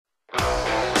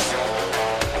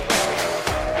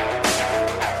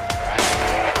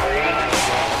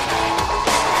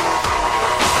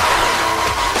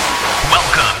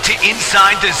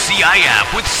Inside the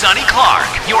CIF with Sonny Clark,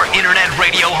 your internet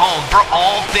radio home for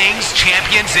all things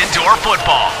Champions Indoor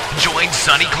Football. Join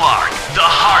Sonny Clark, the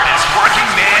hardest working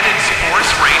man in sports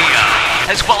radio,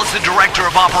 as well as the Director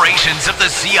of Operations of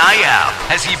the CIF,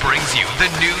 as he brings you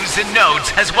the news and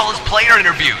notes, as well as player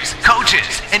interviews,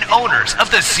 coaches, and owners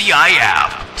of the CIF.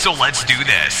 So let's do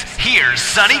this. Here's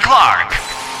Sonny Clark.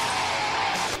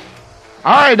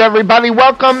 All right, everybody,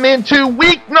 welcome into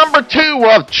week number 2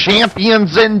 of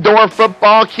Champions Indoor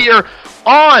Football here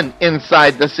on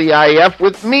Inside the CIF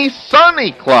with me,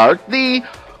 Sonny Clark, the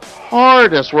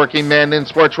hardest working man in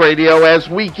sports radio, as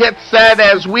we get set,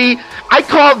 I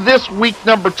call this week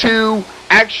number 2,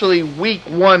 actually week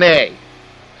 1A.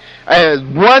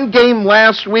 One game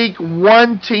last week,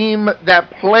 one team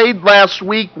that played last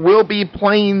week will be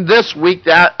playing this week,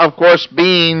 that, of course,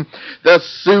 being the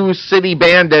Sioux City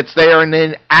Bandits. They are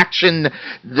in action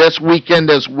this weekend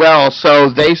as well,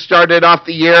 so they started off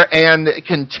the year and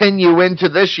continue into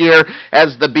this year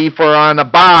as the Beef are on a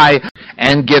bye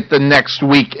and get the next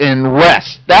week in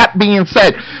rest. That being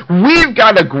said, we've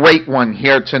got a great one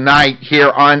here tonight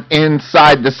here on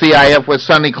Inside the CIF with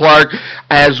Sonny Clark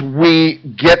as we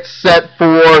get set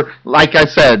for, like I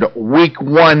said, week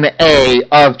 1A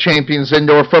of Champions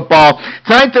Indoor Football.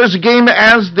 Tonight there's a game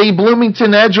as the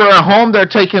Bloomington Edge are at home. They're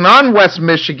taking on West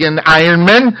Michigan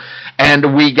Ironmen.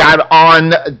 And we got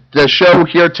on the show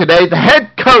here today the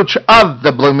head coach of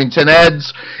the Bloomington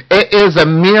Edge. It is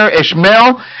Ameer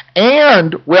Ismail.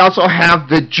 And we also have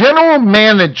the general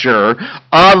manager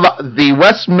of the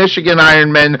West Michigan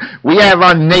Ironmen. We have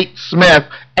on Nate Smith.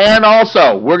 And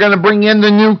also, we're going to bring in the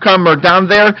newcomer down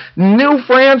there. New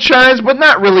franchise, but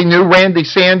not really new. Randy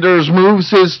Sanders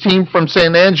moves his team from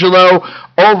San Angelo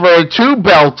over to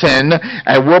Belton.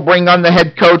 And we'll bring on the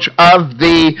head coach of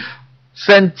the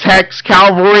Centex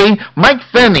Cavalry, Mike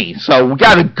Finney. So we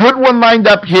got a good one lined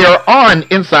up here on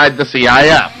Inside the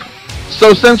CIF.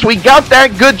 So since we got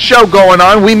that good show going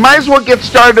on, we might as well get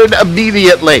started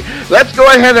immediately. Let's go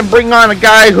ahead and bring on a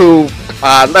guy who,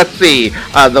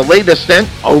 the latest stint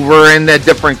over in a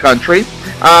different country.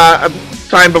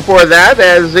 Time before that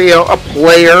as a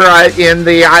player in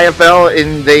the IFL,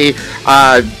 in the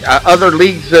other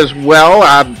leagues as well,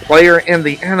 player in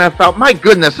the NFL. My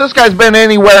goodness, this guy's been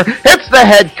anywhere. It's the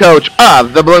head coach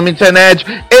of the Bloomington Edge.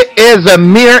 It is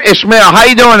Ameer Ismail. How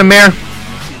you doing, Ameer?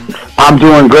 I'm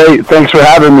doing great. Thanks for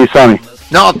having me, Sonny.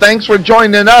 No, thanks for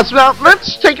joining us. Now,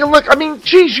 let's take a look. I mean,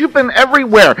 geez, you've been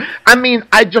everywhere. I mean,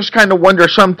 I just kind of wonder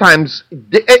sometimes,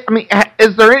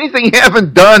 is there anything you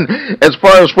haven't done as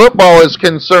far as football is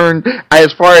concerned,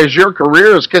 as far as your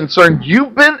career is concerned?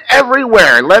 You've been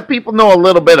everywhere. Let people know a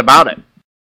little bit about it.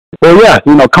 Well, yeah,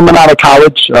 coming out of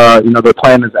college, their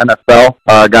plan is NFL.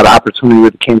 Got an opportunity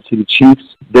with the Kansas City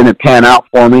Chiefs. Didn't pan out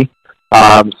for me.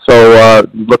 So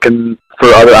looking for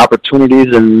other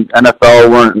opportunities, and NFL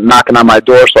weren't knocking on my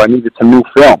door, so I needed some new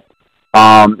film.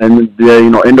 And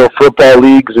the indoor football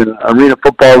leagues and arena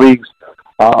football leagues,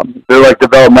 they're like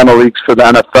developmental leagues for the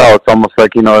NFL. It's almost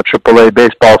like a AAA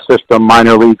baseball system,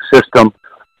 minor league system.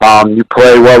 You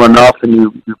play well enough and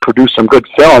you produce some good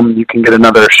film, you can get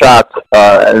another shot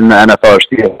in the NFL or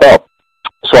CFL.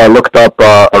 So I looked up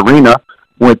arena,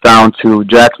 went down to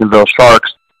Jacksonville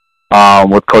Sharks.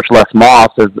 With Coach Les Moss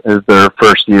as their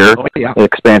first year,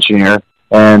 expansion year.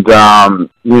 And, I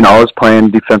was playing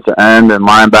defensive end and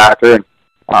linebacker.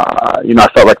 And, I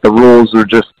felt like the rules were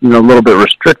just, a little bit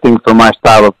restricting for my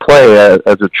style of play as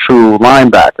a true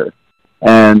linebacker.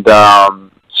 And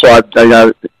so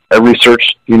I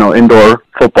researched, indoor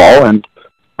football and,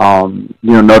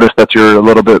 noticed that you're a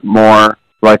little bit more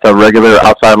like a regular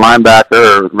outside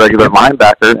linebacker or regular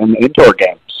linebacker in the indoor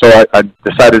game. So I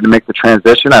decided to make the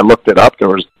transition. I looked it up. There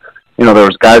was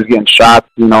guys getting shots,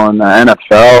 in the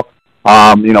NFL.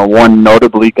 One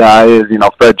notably guy is,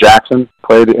 Fred Jackson,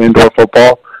 played indoor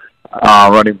football,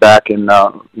 running back in,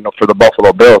 for the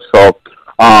Buffalo Bills. So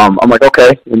I'm like,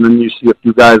 okay. And then you see a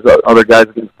few guys, other guys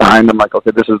getting signed. I'm like,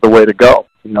 okay, this is the way to go.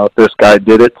 If this guy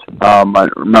did it. I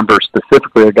remember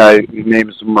specifically a guy, his name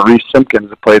is Maurice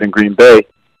Simpkins, that played in Green Bay.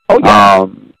 Oh, yeah.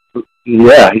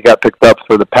 Yeah, he got picked up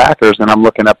for the Packers, and I'm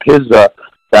looking up his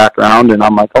background, and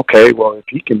I'm like, okay, well, if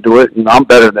he can do it, I'm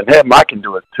better than him. I can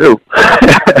do it, too.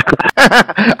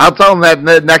 I'll tell him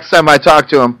that next time I talk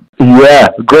to him. Yeah,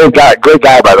 great guy,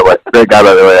 by the way.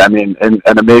 I mean,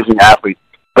 an amazing athlete.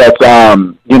 But,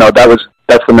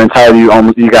 that's the mentality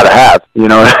you got to have,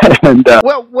 And,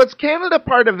 well, was Canada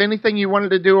part of anything you wanted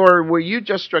to do, or were you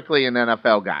just strictly an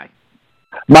NFL guy?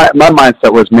 My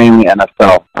mindset was mainly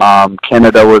NFL.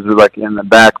 Canada was like in the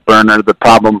back burner. The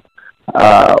problem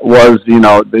was,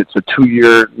 it's a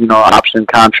 2-year, option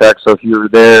contract. So if you were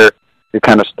there, you're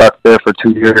kind of stuck there for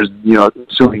 2 years,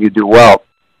 assuming you do well.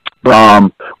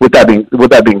 With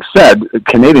that being said,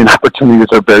 Canadian opportunities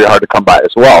are very hard to come by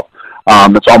as well.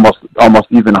 It's almost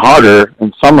even harder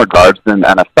in some regards than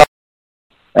NFL.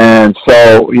 And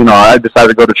so, I decided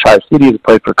to go to Tri-Cities to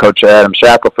play for Coach Adam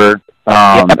Shackelford,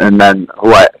 and then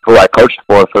who I coached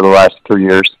for the last 3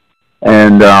 years.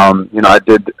 And, I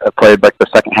played like the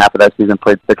second half of that season,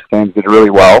 played 6 games, did really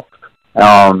well.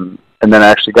 And then I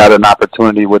actually got an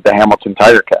opportunity with the Hamilton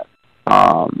Tiger Cats.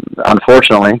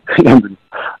 Unfortunately, I ended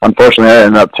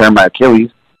up tearing my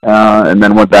Achilles, and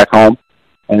then went back home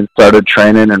and started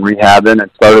training and rehabbing and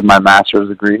started my master's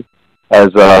degree. As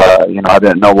I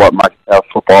didn't know what my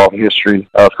football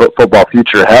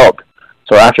future held.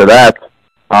 So after that,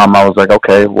 I was like,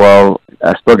 okay, well,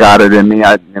 I still got it in me.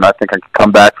 I think I could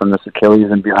come back from this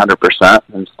Achilles and be 100%.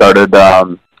 And started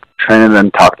training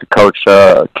and talked to Coach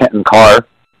Kenton Carr,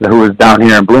 who was down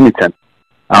here in Bloomington.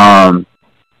 And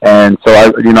so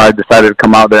I decided to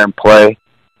come out there and play,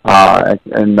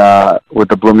 and with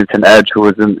the Bloomington Edge, who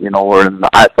was we're in the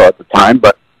ISO at the time,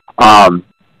 but.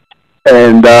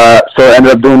 So I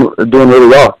ended up doing really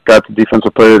well. Got the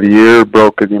Defensive Player of the Year,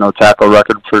 broke a tackle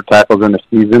record for tackles in the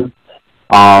season.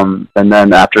 And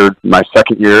then after my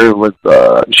second year with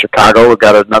Chicago, I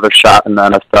got another shot in the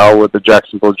NFL with the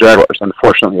Jacksonville Jaguars.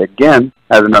 Unfortunately, again,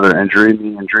 had another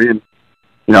knee injury, and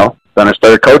then I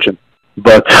started coaching.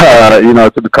 But so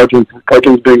the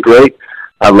coaching's been great.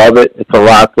 I love it. It's a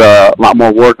lot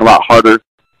more work, a lot harder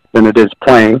than it is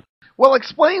playing. Well,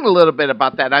 explain a little bit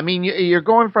about that. I mean, you're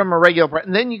going from a regular,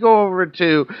 and then you go over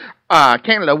to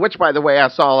Canada, which, by the way, I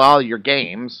saw all your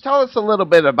games. Tell us a little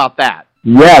bit about that.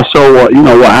 Yeah, so, what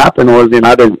happened was,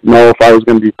 I didn't know if I was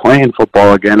going to be playing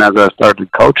football again as I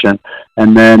started coaching,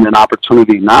 and then an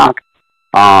opportunity knocked.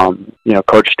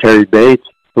 Coach Terry Bates,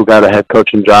 who got a head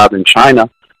coaching job in China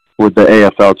with the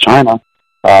AFL China,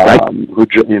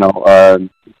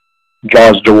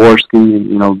 Jaws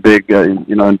Jaworski, big,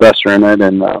 investor in it,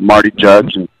 and Marty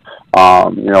Judge, and,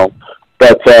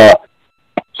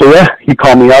 so yeah, he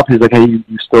called me up. He's like, hey,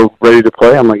 you still ready to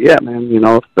play? I'm like, yeah, man,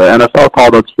 if the NFL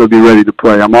called, I'd still be ready to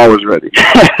play. I'm always ready.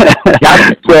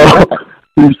 So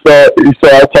he said,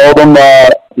 I told him,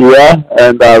 yeah,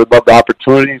 and I would love the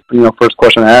opportunity. First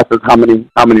question I asked is how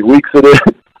many weeks it is,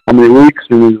 how many weeks,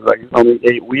 and he's like, it's only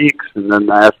 8 weeks, and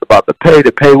then I asked about the pay.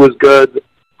 The pay was good.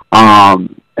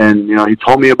 And, he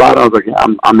told me about it. I was like, yeah,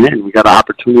 I'm in. We got an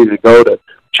opportunity to go to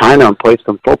China and play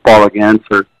some football again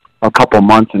for a couple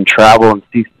months and travel and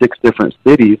see 6 different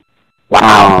cities.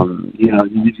 Wow.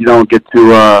 You don't get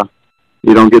to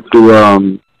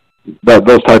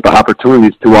those type of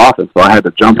opportunities too often, so I had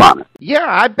to jump on it. Yeah,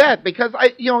 I bet, because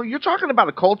you're talking about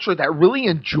a culture that really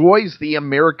enjoys the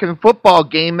American football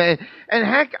game, and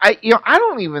heck, I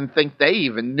don't even think they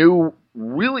even knew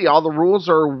really all the rules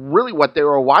or really what they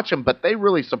were watching, but they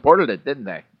really supported it, didn't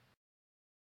they?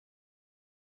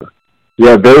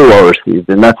 Yeah, very well received,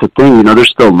 and that's the thing. They're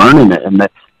still learning it, and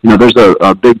that there's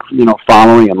a big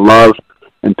following and love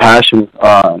and passion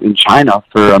in China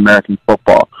for American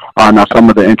football. Now, some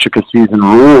of the intricacies and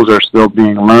rules are still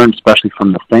being learned, especially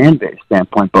from the fan base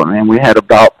standpoint. But man, we had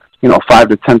about 5,000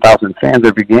 to 10,000 fans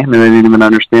every game, and they didn't even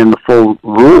understand the full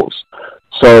rules.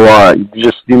 So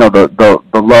just the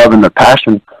love and the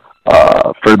passion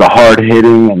for the hard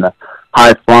hitting and the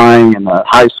high flying and the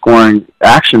high scoring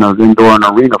action of indoor and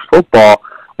arena football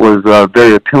was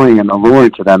very appealing and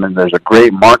alluring to them, and there's a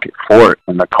great market for it.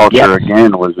 And the culture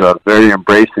again was very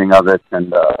embracing of it,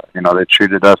 and they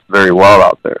treated us very well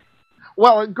out there.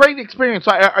 Well, a great experience.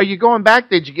 Are you going back?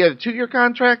 Did you get a 2-year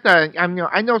contract?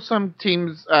 I know some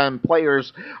teams,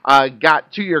 players,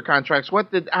 got 2-year contracts.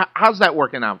 How's that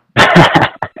working out?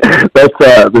 It's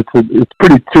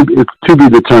to be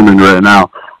determined right now.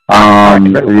 I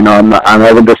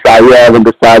haven't decided.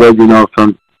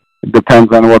 It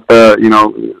depends on what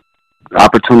the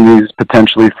opportunities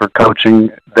potentially for coaching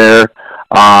there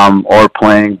or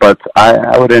playing, but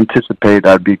I would anticipate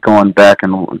I'd be going back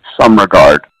in some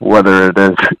regard, whether it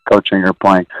is coaching or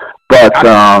playing. But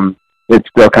it's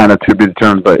still kind of to be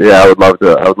determined. But yeah, I would love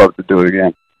to do it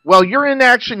again. Well, you're in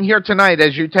action here tonight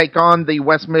as you take on the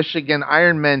West Michigan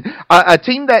Ironmen, a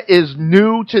team that is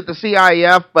new to the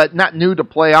CIF, but not new to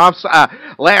playoffs.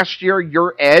 Last year,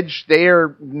 your Edge,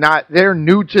 they're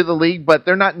new to the league, but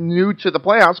they're not new to the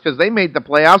playoffs because they made the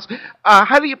playoffs.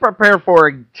 How do you prepare for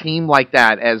a team like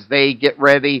that as they get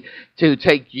ready to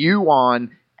take you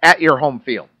on at your home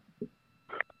field?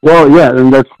 Well, yeah,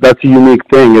 and that's a unique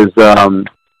thing is,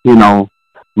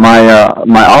 my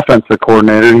offensive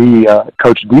coordinator, he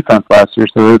coached defense last year,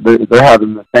 so they're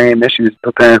having the same issues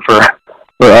preparing for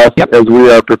for us as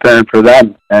we are preparing for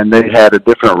them. And they had a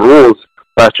different rules.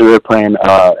 Last year they were playing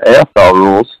AFL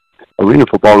rules, arena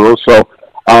football rules. So,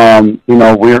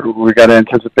 we got to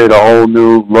anticipate a whole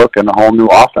new look and a whole new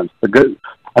offense. The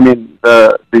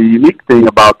unique thing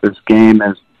about this game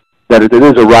is that it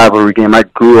is a rivalry game. I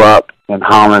grew up in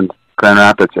Holland, Grand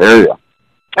Rapids area,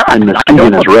 and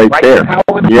Muskegon is right there.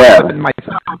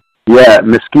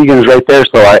 Muskegon is right there.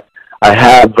 So I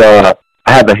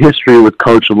have a history with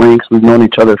Coach Links. We've known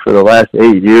each other for the last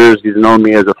 8 years. He's known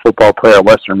me as a football player at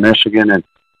Western Michigan, and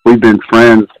we've been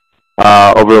friends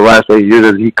over the last 8 years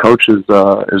as he coaches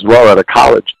as well at a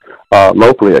college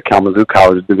locally at Kalamazoo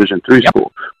College, Division III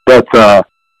school. But so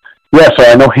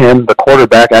I know him. The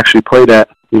quarterback actually played at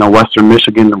Western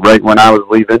Michigan right when I was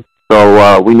leaving.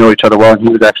 So we know each other well, and he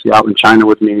was actually out in China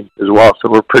with me as well. So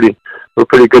we're pretty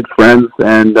good friends.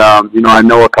 And I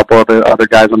know a couple of the other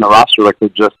guys on the roster, like they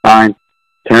just signed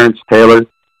Terrence Taylor,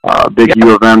 big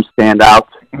U of M standout,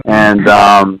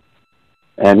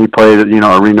 and he played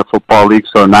Arena Football League.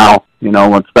 So now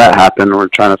once that happened, we're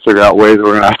trying to figure out ways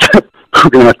we're gonna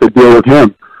have to deal with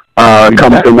him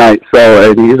come tonight.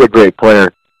 So he's a great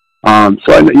player.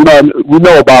 So we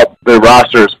know about the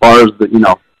roster as far as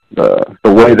the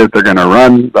way that they're going to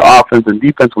run the offense and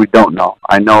defense. We don't know.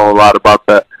 I know a lot about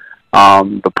the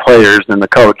players and the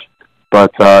coach,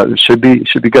 but it should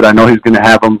be good. I know he's going to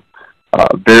have them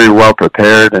very well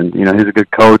prepared, and he's a good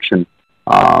coach, and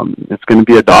it's going to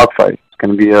be a dogfight. It's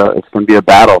going to be a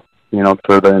battle,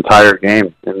 for the entire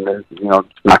game, and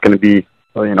it's not going to be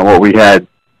what we had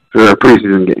for the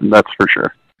preseason game. That's for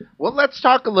sure. Well, let's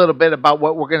talk a little bit about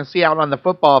what we're going to see out on the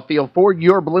football field for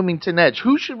your Bloomington Edge.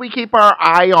 Who should we keep our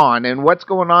eye on, and what's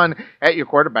going on at your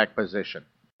quarterback position?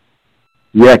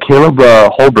 Yeah, Caleb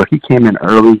Holbrook, he came in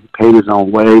early, he paid his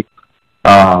own way,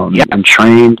 and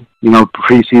trained,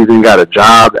 preseason, got a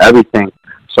job, everything.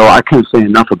 So I couldn't say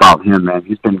enough about him, man.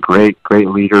 He's been great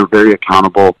leader, very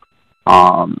accountable,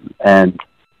 and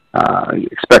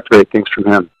expect great things from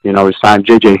him. We signed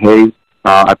J.J. Hayes.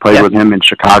 I played with him in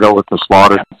Chicago with the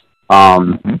Slaughter,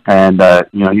 and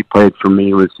he played for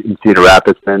me in Cedar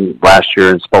Rapids then last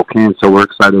year in Spokane. So we're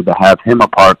excited to have him a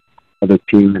part of the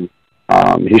team,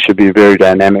 and he should be a very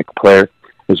dynamic player,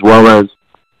 as well as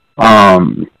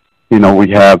we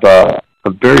have a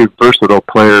very versatile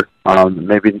player.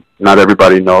 Maybe not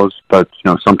everybody knows, but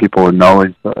some people would know.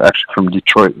 He's actually from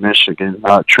Detroit, Michigan,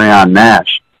 Trayon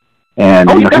Nash, and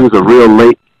he was a real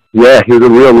late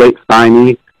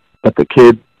signee. But the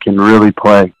kid can really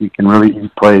play. He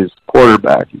plays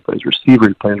quarterback, he plays receiver,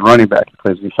 he plays running back, he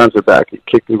plays defensive back,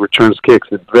 he returns kicks.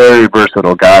 He's a very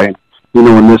versatile guy. And,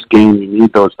 in this game, you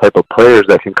need those type of players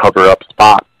that can cover up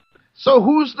spots. So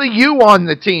who's the you on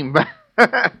the team?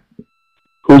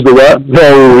 Who's the what?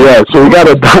 Yeah. So we got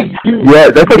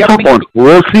that's a tough one.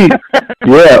 We'll see.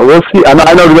 Yeah, we'll see. I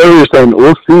know what you're saying.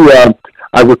 We'll see.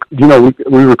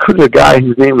 We recruited a guy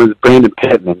whose name was Brandon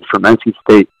Pittman from NC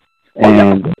State.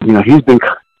 And he's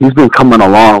been coming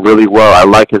along really well. I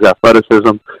like his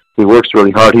athleticism. He works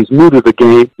really hard. He's new to the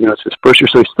game. It's his first year,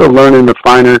 so he's still learning the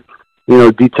finer,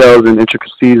 details and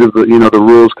intricacies of the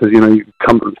rules. Because you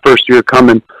come first year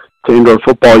coming to indoor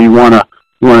football, you wanna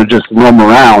just roam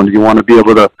around. You want to be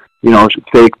able to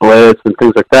fake blitz and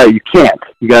things like that. You can't.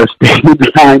 You got to stay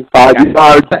behind 5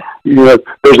 yards.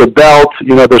 There's a belt.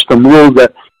 There's some rules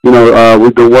that.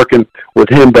 We've been working with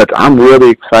him, but I'm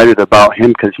really excited about him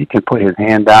because he can put his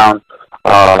hand down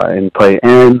and play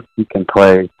in. He can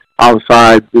play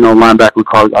outside, linebacker.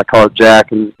 I call it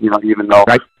jack, and even though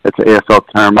it's an AFL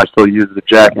term, I still use the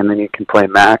jack. And then he can play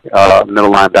Mac,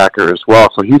 middle linebacker as well.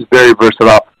 So he's very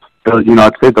versatile.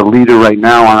 I'd say the leader right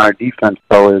now on our defense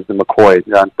though is the McCoy,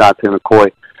 Dante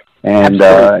McCoy, and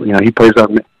he plays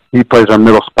our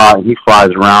middle spot, and he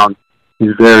flies around.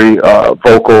 He's very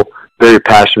vocal, very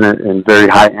passionate, and very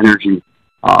high energy.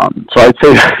 So I'd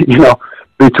say,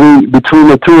 between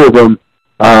the two of them,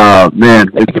 man,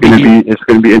 it's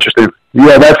gonna be interesting.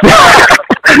 Yeah, that's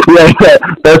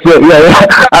that's it.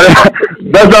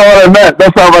 That's not what I meant.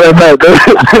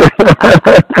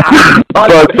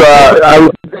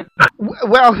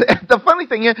 Well, the funny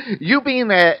thing is, you being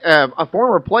a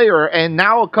former player and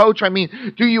now a coach,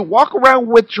 do you walk around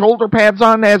with shoulder pads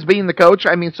on as being the coach?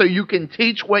 So you can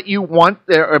teach what you want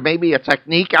there, or maybe a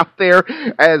technique out there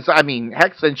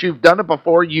heck, since you've done it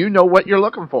before, you know what you're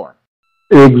looking for.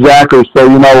 Exactly. So,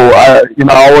 I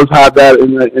always have that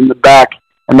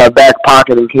in my back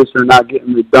pocket in case they're not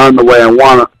getting it done the way I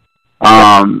want to.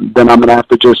 Then I'm gonna have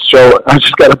to just show it. I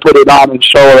just got to put it on and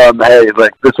show them, hey,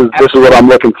 this is what I'm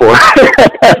looking for.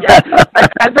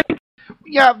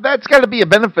 Yeah, that's got to be a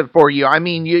benefit for you. I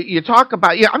mean, you talk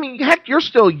about, heck, you're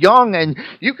still young, and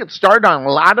you could start on a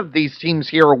lot of these teams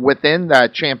here within the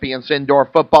Champions Indoor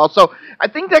Football. So I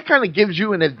think that kind of gives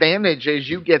you an advantage as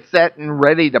you get set and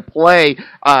ready to play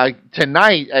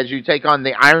tonight as you take on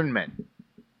the Ironmen.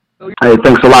 Hey,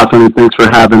 thanks a lot, Sonny. Thanks for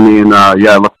having me, and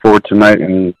I look forward to tonight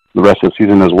and the rest of the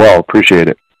season as well. Appreciate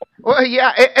it. Well,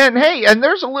 yeah, and hey, and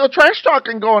there's a little trash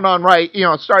talking going on, right?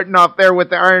 Starting off there with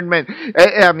the Ironman.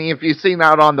 I mean, if you've seen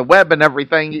out on the web and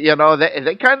everything,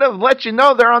 they kind of let you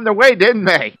know they're on their way, didn't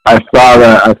they? I saw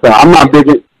that. I'm not big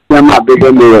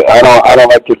into it. I don't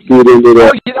like to feed into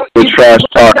the trash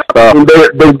talk stuff. I mean,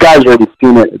 those guys already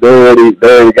seen it. They already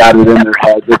got it in their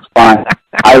heads. It's fine.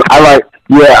 I like,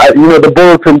 the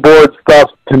bulletin board stuff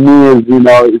to me is,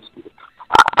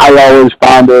 I always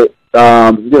found it,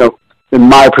 in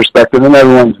my perspective, and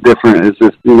everyone's different, it's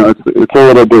just, it's a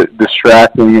little bit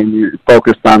distracting, and you're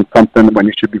focused on something when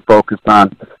you should be focused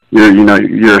on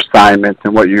your assignments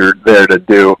and what you're there to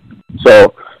do.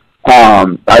 So, I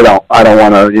don't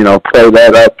want to, play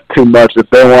that up too much. If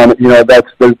they want, that's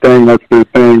their thing,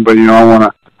 but, I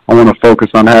want to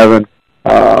focus on having,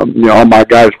 all my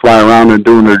guys flying around and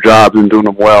doing their jobs and doing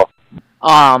them well.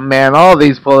 Oh, man, all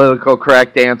these political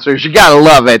correct answers. You got to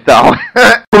love it, though.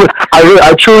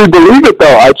 I truly believe it,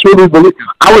 though. I was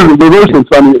the reverse,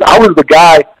 Sonny. I was the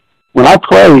guy, when I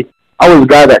played, I was the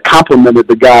guy that complimented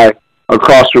the guy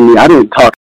across from me. I didn't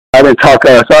talk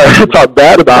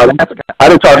bad about him. I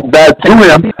didn't talk bad to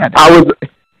him. I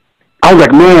was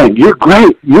like, man, you're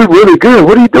great. You're really good.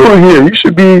 What are you doing here? You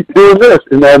should be doing this.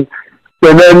 And then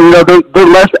they're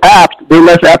less apt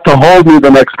to hold me the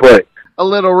next play. A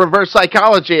little reverse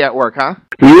psychology at work, huh?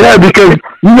 Yeah, because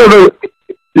the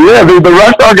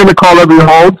rest aren't going to call every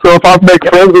hold. So if I make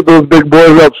friends with those big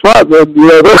boys up front, then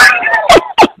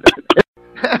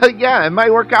yeah, it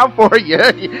might work out for you.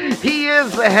 He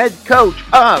is the head coach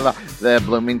of the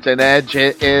Bloomington Edge.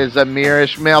 It is Ameer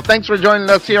Ismail. Thanks for joining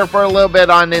us here for a little bit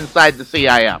on Inside the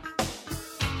CIF.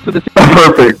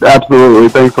 Perfect, absolutely.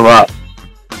 Thanks a lot.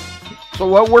 So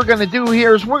what we're going to do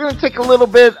here is we're going to take a little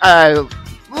bit.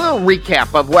 Little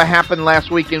recap of what happened last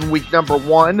week in week number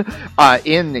 1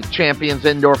 in the Champions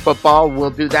Indoor Football. We'll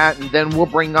do that, and then we'll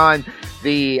bring on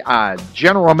the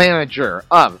general manager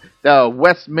of the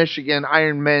West Michigan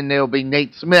Ironmen. It'll be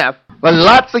Nate Smith. But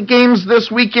lots of games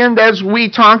this weekend, as we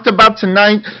talked about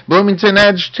tonight. Bloomington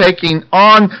Edge taking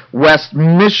on West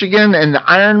Michigan and the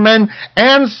Ironmen.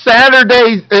 And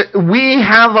Saturday, we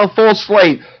have a full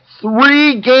slate.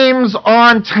 3 games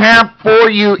on tap for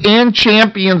you in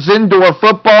Champions Indoor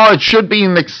Football. It should be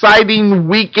an exciting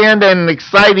weekend and an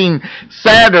exciting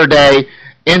Saturday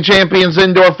in Champions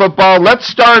Indoor Football. Let's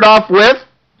start off with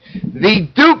the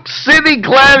Duke City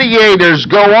Gladiators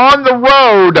go on the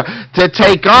road to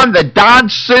take on the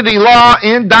Dodge City Law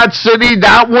in Dodge City.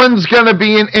 That one's going to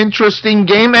be an interesting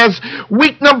game, as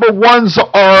week number 1s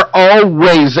are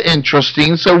always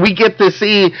interesting. So we get to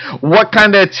see what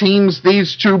kind of teams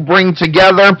these two bring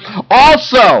together.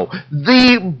 Also,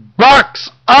 the Bucks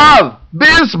of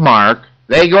Bismarck,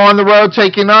 they go on the road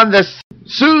taking on the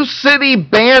Sioux City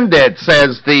Bandits,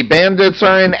 as the Bandits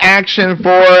are in action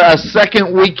for a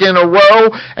second week in a row,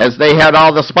 as they had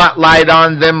all the spotlight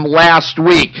on them last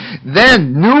week.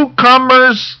 Then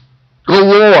newcomers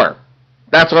galore.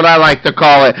 That's what I like to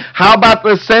call it. How about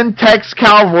the Centex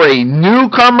Cavalry?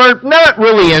 Newcomer, not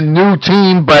really a new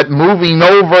team, but moving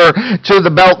over to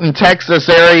the Belton, Texas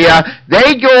area.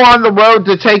 They go on the road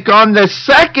to take on the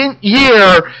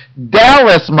second-year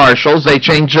Dallas Marshals. They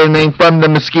changed their name from the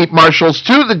Mesquite Marshals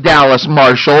to the Dallas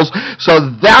Marshals. So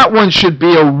that one should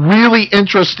be a really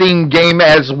interesting game,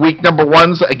 as week number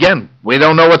 1's. Again, we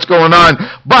don't know what's going on.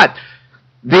 But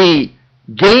the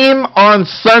game on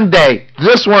Sunday,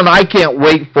 this one I can't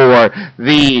wait for.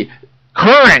 The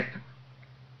current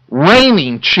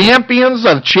reigning champions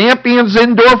of Champions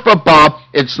Indoor Football,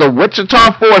 it's the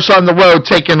Wichita Force on the road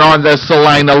taking on the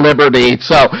Salina Liberty.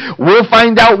 So we'll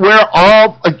find out where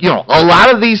a lot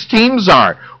of these teams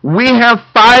are. We have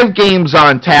 5 games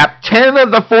on tap, 10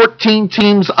 of the 14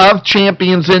 teams of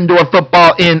Champions Indoor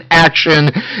Football in action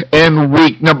in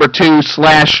week number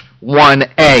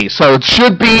 2/1A. So it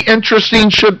should be interesting,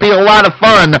 should be a lot of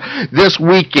fun this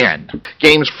weekend.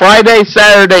 Games Friday,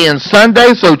 Saturday, and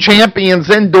Sunday, so Champions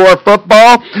Indoor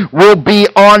Football will be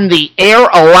on the air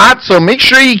a lot, so make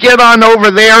sure you get on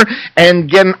over there and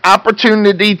get an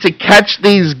opportunity to catch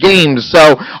these games.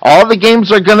 So all the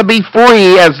games are going to be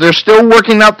free, as they're still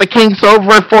working out the kinks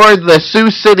over for the Sioux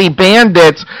City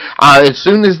Bandits. As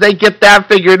soon as they get that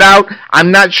figured out, I'm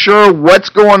not sure what's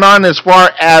going on as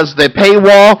far as the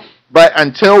paywall. But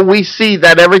until we see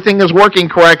that everything is working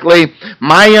correctly,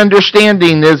 my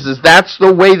understanding is that's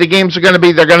the way the games are going to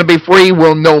be. They're going to be free.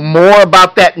 We'll know more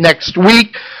about that next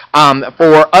week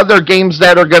for other games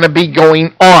that are going to be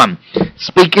going on.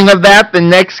 Speaking of that, the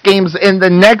next games in the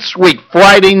next week.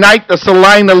 Friday night, the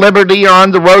Salina Liberty are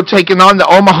on the road taking on the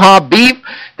Omaha Beef.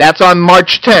 That's on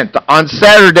March 10th. On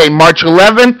Saturday, March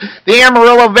 11th, the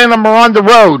Amarillo Venom are on the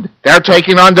road. They're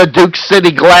taking on the Duke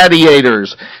City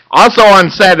Gladiators. Also on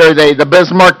Saturday, the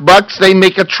Bismarck Bucks, they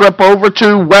make a trip over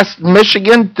to West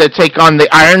Michigan to take on the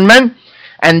Ironmen.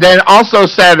 And then also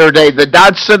Saturday, the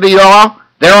Dodge City Law,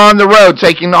 they're on the road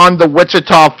taking on the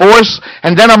Wichita Force.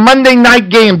 And then a Monday night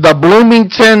game, the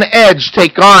Bloomington Edge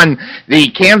take on the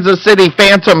Kansas City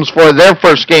Phantoms for their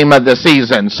first game of the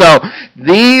season. So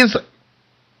these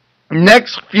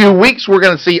next few weeks, we're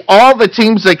going to see all the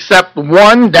teams except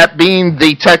one, that being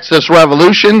the Texas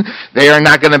Revolution. They are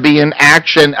not going to be in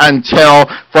action until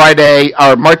Saturday,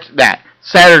 March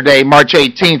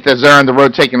 18th, as they're on the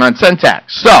road taking on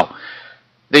Syntax. So,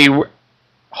 the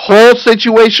whole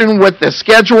situation with the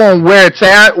schedule and where it's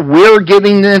at, we're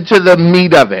getting into the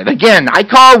meat of it. Again, I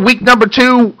call week number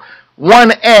 2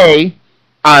 1A.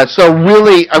 So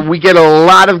really, we get a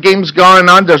lot of games going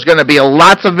on. There's going to be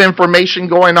lots of information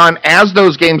going on as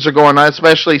those games are going on,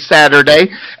 especially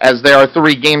Saturday, as there are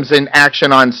 3 games in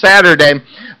action on Saturday.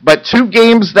 But 2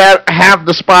 games that have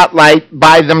the spotlight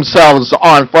by themselves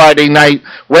on Friday night,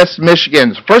 West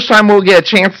Michigan's. First time we'll get a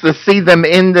chance to see them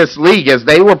in this league, as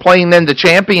they were playing in the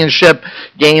championship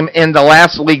game in the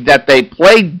last league that they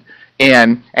played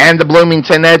in, and the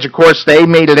Bloomington Edge, of course, they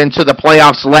made it into the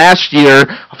playoffs last year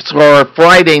for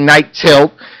Friday night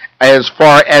tilt, as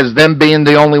far as them being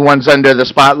the only ones under the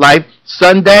spotlight.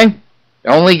 Sunday, the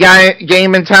only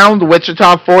game in town, the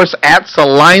Wichita Force at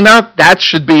Salina. That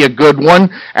should be a good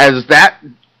one, as that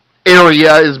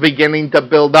area is beginning to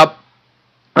build up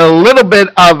a little bit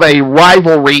of a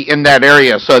rivalry in that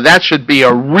area. So that should be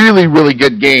a really, really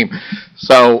good game.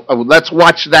 So let's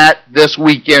watch that this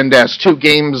weekend, as 2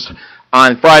 games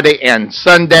on Friday and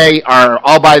Sunday are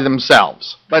all by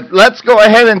themselves. But let's go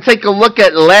ahead and take a look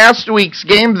at last week's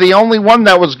game, the only one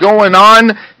that was going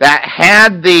on that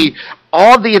had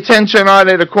all the attention on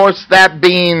it, of course, that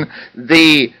being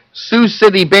the Sioux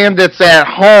City Bandits at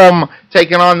home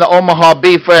taking on the Omaha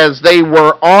Beef, as they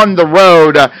were on the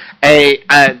road.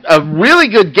 A really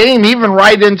good game, even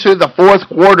right into the fourth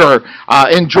quarter.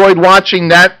 Enjoyed watching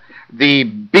that. The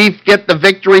Beef get the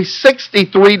victory,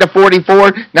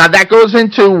 63-44. Now that goes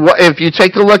into, if you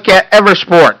take a look at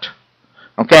Eversport,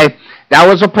 okay, that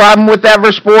was a problem with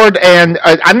Eversport, and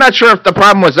I'm not sure if the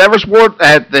problem was Eversport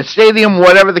at the stadium,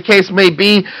 whatever the case may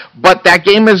be, but that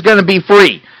game is going to be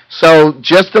free. So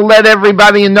just to let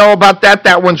everybody know about that,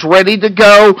 that one's ready to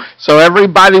go. So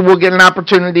everybody will get an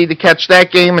opportunity to catch that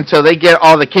game until they get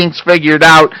all the kinks figured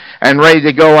out and ready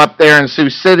to go up there in Sioux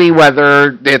City,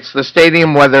 whether it's the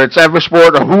stadium, whether it's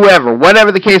Eversport or whoever,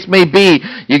 whatever the case may be.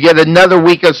 You get another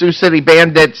week of Sioux City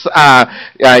Bandits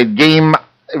game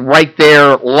right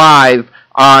there live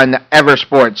on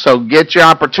Eversport. So get your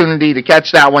opportunity to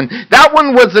catch that one. That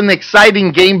one was an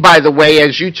exciting game, by the way,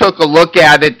 as you took a look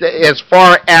at it as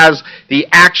far as the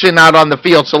action out on the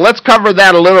field. So let's cover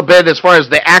that a little bit as far as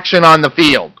the action on the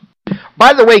field.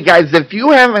 By the way, guys, if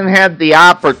you haven't had the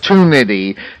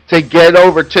opportunity to get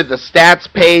over to the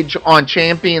stats page on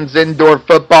Champions Indoor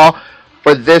Football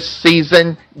for this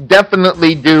season,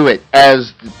 definitely do it,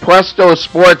 as Presto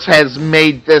Sports has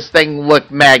made this thing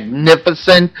look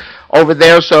magnificent over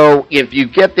there. So if you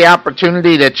get the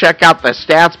opportunity to check out the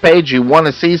stats page, you want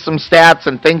to see some stats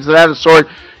and things of that sort,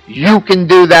 you can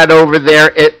do that over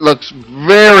there. It looks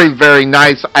very, very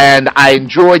nice, and I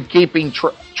enjoyed keeping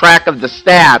track of the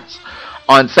stats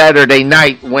on Saturday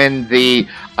night when the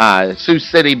Sioux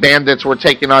City Bandits were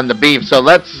taking on the Beef. So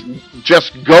let's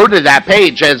just go to that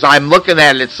page as I'm looking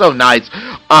at it. It's so nice.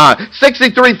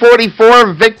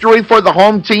 63-44 victory for the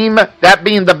home team, that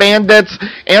being the Bandits.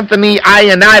 Anthony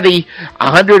Iannotti,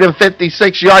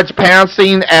 156 yards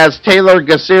passing, as Taylor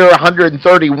Gassier,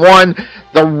 131.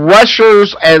 The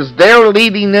rushers, as they're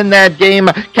leading in that game,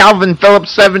 Calvin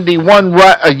Phillips, 71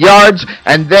 yards.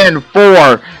 And then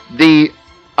for the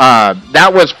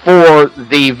that was for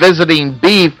the visiting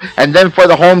Beef, and then for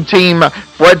the home team,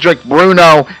 Frederick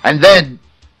Bruno, and then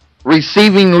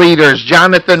receiving leaders,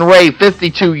 Jonathan Ray,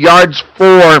 52 yards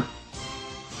for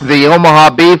the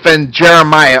Omaha Beef, and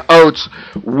Jeremiah Oates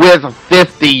with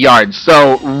 50 yards.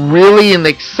 So really an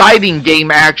exciting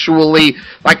game, actually.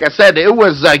 Like I said, it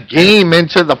was a game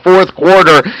into the fourth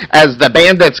quarter as the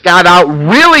Bandits got out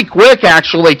really quick,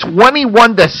 actually,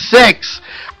 21-6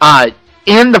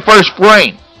 in the first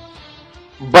frame.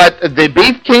 But the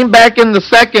Beef came back in the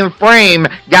second frame,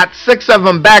 got 6 of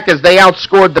them back as they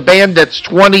outscored the Bandits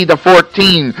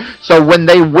 20-14. So when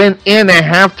they went in at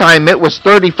halftime, it was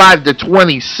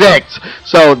 35-26.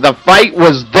 So the fight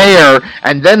was there.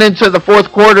 And then into the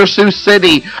fourth quarter, Sioux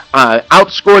City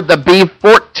outscored the Beef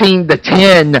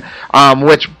 14-10,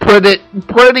 which put it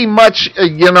pretty much,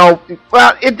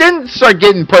 well, it didn't start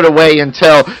getting put away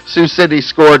until Sioux City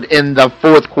scored in the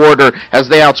fourth quarter as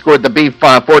they outscored the Beef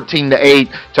 14-8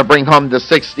 to bring home the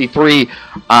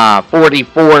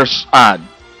 63-44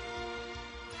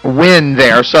 win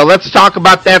there. So let's talk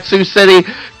about that. Sioux City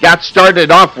got started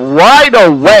off right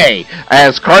away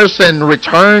as Carson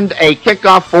returned a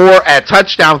kickoff for a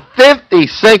touchdown,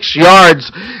 56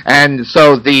 yards. And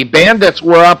so the Bandits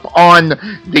were up on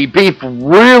the Beef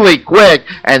really quick,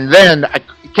 and then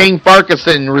King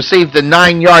Farquharson received a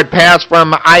 9-yard pass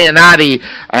from Ionati,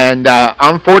 and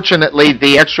unfortunately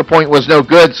the extra point was no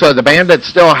good, so the Bandits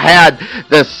still had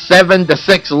the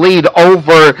 7-6 lead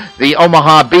over the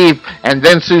Omaha Beef. And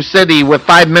then Sioux City, with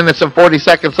 5 minutes and 40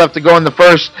 seconds left to go in the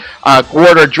first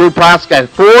quarter, Drew Proska,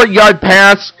 4-yard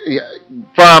pass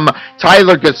from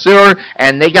Tyler Gasur,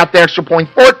 and they got the extra point,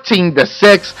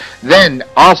 14-6. Then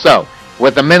also,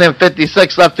 with 1 minute and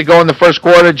 56 left to go in the first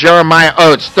quarter, Jeremiah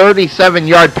Oates,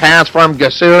 37-yard pass from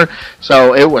Gasur.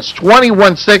 So it was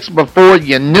 21-6 before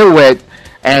you knew it.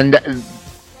 And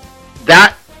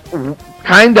that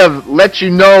kind of lets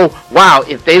you know, wow,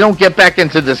 if they don't get back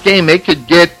into this game, it could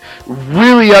get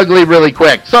really ugly really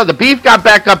quick. So the Beef got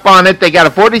back up on it. They got a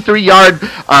 43-yard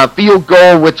field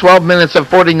goal with 12 minutes and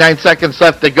 49 seconds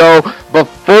left to go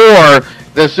before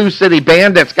the Sioux City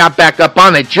Bandits got back up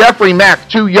on it. Jeffrey Mack,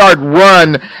 2-yard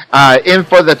run in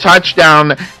for the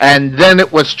touchdown, and then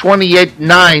it was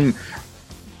 28-9.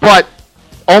 But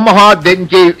Omaha didn't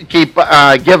give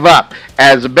up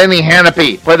as Benny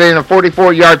Hanapi put in a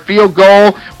 44-yard field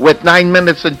goal with 9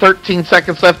 minutes and 13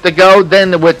 seconds left to go.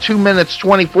 Then with 2 minutes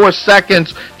 24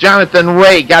 seconds, Jonathan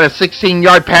Ray got a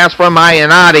 16-yard pass from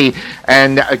Ionati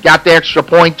and got the extra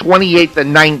point,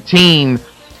 28-19.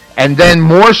 And then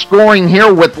more scoring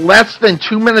here with less than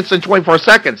 2 minutes and 24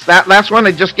 seconds. That last one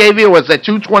I just gave you was at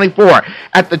 2:24.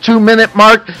 At the 2-minute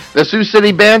mark, the Sioux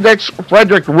City Bandits,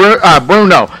 Frederick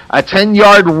Bruno, a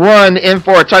 10-yard run in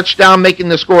for a touchdown, making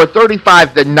the score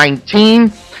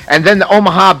 35-19. And then the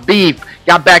Omaha Beef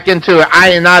got back into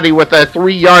Ionati with a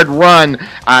 3-yard run.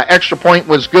 Extra point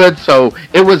was good, so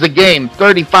it was a game,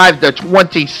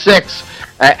 35-26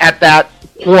 at that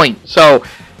point. So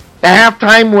the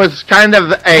halftime was kind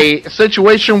of a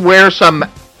situation where some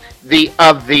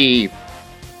of the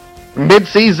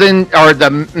mid-season or the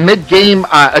mid-game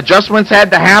adjustments had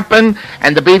to happen,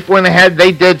 and the Beef went ahead.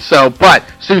 They did so, but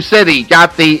Sioux City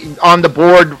got on the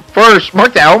board first.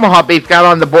 Omaha Beef got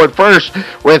on the board first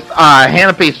with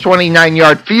Hanapi's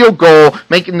 29-yard field goal,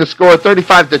 making the score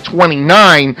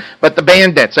 35-29. But the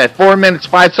Bandits, at 4 minutes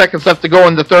 5 seconds left to go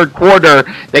in the third quarter,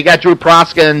 they got Drew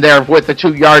Proska in there with a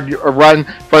 2-yard run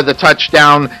for the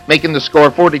touchdown, making the score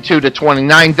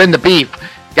 42-29. Then the Beef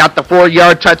got the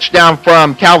 4-yard touchdown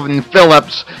from Calvin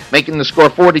Phillips, making the score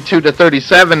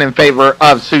 42-37 in favor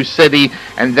of Sioux City.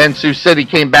 And then Sioux City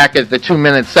came back at the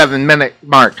 2-minute, 7-minute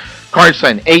mark.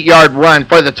 Carson, 8-yard run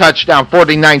for the touchdown,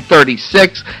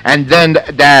 49-36. And then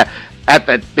at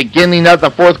the beginning of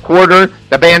the fourth quarter,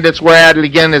 the Bandits were at it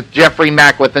again as Jeffrey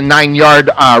Mack with a 9-yard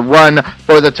run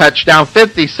for the touchdown,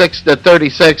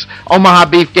 56-36. Omaha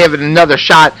Beef gave it another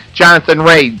shot. Jonathan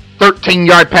Ray,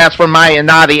 13-yard pass from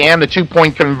Ionati and a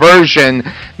 2-point conversion,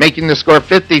 making the score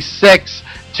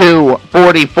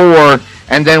 56-44.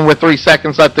 And then with 3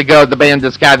 seconds left to go, the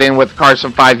Bandits got in with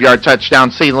Carson 5-yard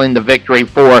touchdown, sealing the victory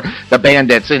for the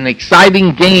Bandits. An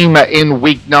exciting game in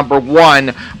week number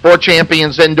 1 for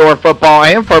Champions Indoor Football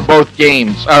and for both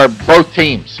teams. All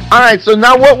right, so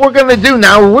now what we're going to do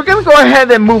now, we're going to go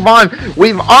ahead and move on.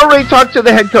 We've already talked to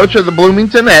the head coach of the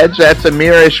Bloomington Edge. That's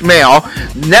Ameer Ismail.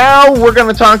 Now we're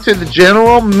going to talk to the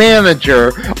general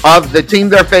manager of the team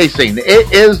they're facing.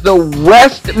 It is the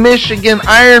West Michigan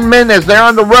Ironmen as they're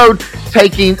on the road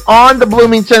taking on the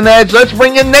Bloomington Edge. Let's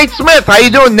bring in Nate Smith. How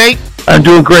you doing, Nate? I'm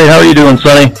doing great. How are you doing,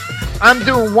 Sonny? I'm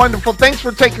doing wonderful. Thanks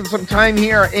for taking some time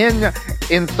here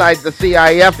inside the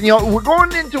CIF. We're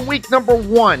going into week number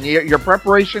 1. Your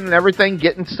preparation and everything,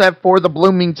 getting set for the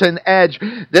Bloomington Edge.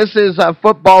 This is a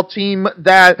football team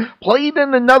that played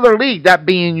in another league, that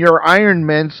being your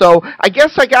Ironmen. So I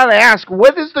guess I got to ask,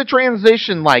 what is the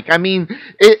transition like? I mean,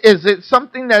 is it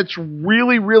something that's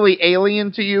really, really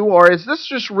alien to you, or is this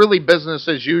just really business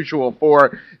as usual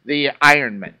for the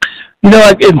Ironmen?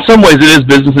 In some ways it is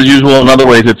business as usual. In other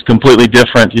ways it's completely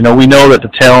different. We know that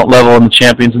the talent level in the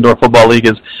Champions Indoor Football League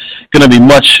is going to be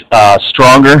much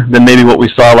stronger than maybe what we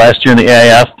saw last year in the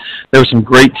AIF. There were some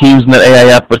great teams in the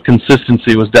AIF, but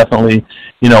consistency was definitely,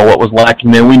 what was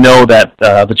lacking there. We know that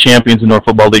the Champions Indoor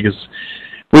Football League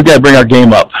we've got to bring our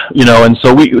game up, and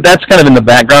so that's kind of in the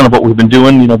background of what we've been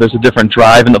doing. There's a different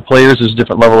drive in the players. There's a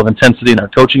different level of intensity in our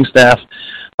coaching staff.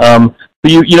 But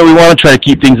we want to try to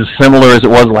keep things as similar as it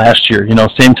was last year.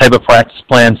 Same type of practice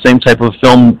plan, same type of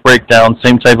film breakdown,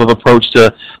 same type of approach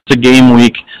to game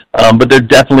week. But there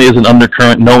definitely is an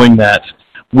undercurrent knowing that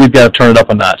we've got to turn it up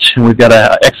a notch, and we've got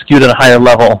to execute at a higher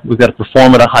level. We've got to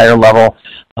perform at a higher level.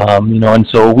 And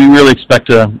so we really expect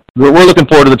we're looking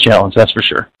forward to the challenge, that's for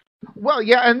sure. Well,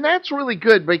 yeah, and that's really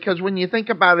good because when you think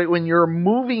about it, when you're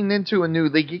moving into a new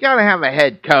league, you got to have a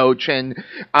head coach and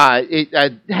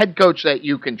a head coach that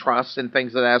you can trust and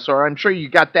things of that sort. I'm sure you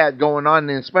got that going on,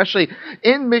 and especially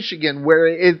in Michigan,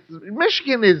 where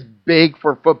Michigan is big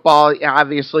for football,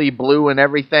 obviously blue and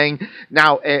everything.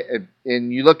 Now,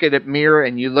 and you look at Ameer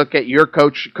and you look at your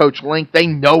coach, Coach Link, they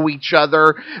know each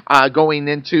other going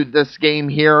into this game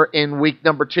here in week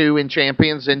number 2 in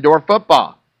Champions Indoor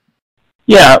Football.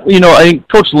 Yeah, I think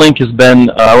Coach Link has been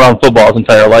around football his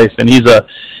entire life, and he's a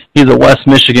West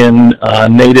Michigan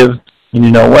native.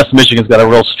 And, West Michigan's got a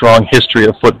real strong history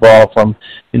of football from,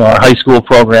 our high school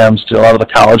programs to a lot of the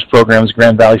college programs.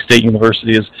 Grand Valley State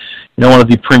University is, one of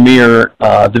the premier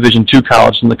Division II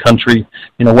colleges in the country.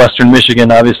 Western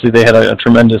Michigan, obviously, they had a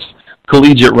tremendous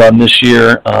collegiate run this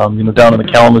year, down in the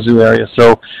Kalamazoo area.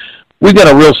 So we've got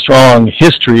a real strong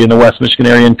history in the West Michigan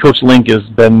area, and Coach Link has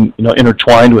been,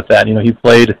 intertwined with that. He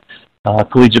played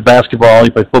collegiate basketball, he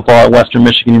played football at Western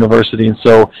Michigan University, and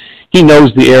so he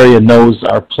knows the area, knows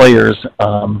our players.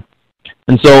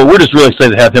 And so we're just really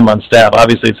excited to have him on staff.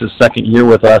 Obviously, it's his second year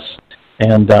with us,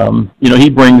 and, he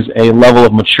brings a level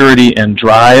of maturity and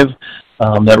drive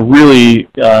that really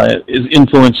is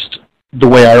influenced the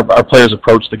way our players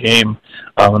approach the game.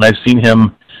 And I've seen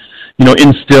him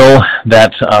instill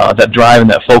that drive and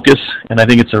that focus, and I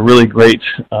think it's a really great.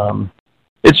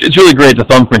 It's really great the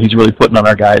thumbprint he's really putting on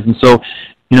our guys, and so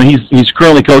he's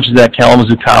currently coaches at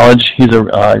Kalamazoo College. He's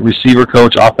a receiver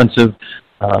coach, offensive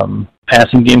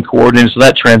passing game coordinator, so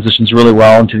that transitions really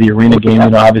well into the arena game.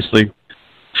 Obviously,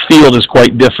 field is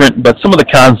quite different, but some of the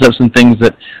concepts and things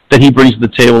that he brings to the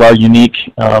table are unique.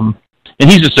 And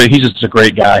he's just a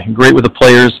great guy, great with the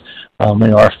players.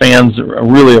 Our fans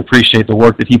really appreciate the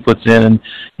work that he puts in,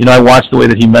 and I watch the way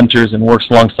that he mentors and works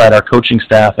alongside our coaching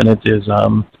staff, and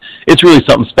it's really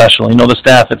something special. The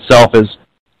staff itself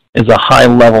is a high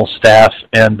level staff,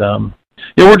 and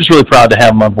we're just really proud to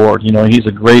have him on board. He's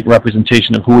a great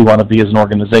representation of who we want to be as an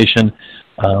organization,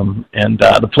 and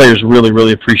the players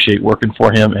really appreciate working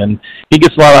for him, and he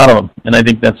gets a lot out of them, and I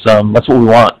think that's what we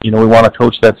want. We want a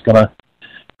coach that's going to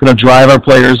drive our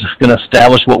players, going to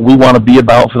establish what we want to be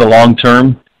about for the long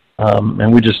term,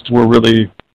 and we're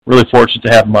really fortunate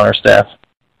to have him on our staff.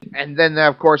 And then,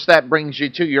 of course, that brings you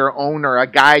to your owner, a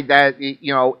guy that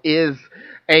is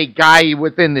a guy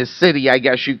within the city, I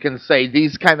guess you can say.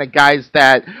 These kind of guys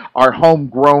that are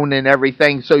homegrown and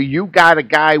everything. So you got a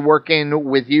guy working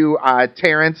with you,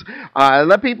 Terrence.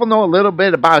 Let people know a little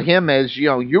bit about him as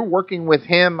you're working with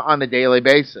him on a daily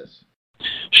basis.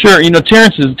 Sure,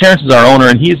 Terrence is our owner,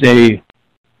 and he's the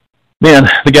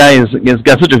guy has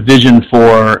got such a vision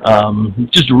for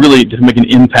just really to make an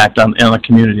impact on the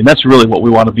community, and that's really what we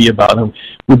want to be about. And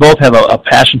we both have a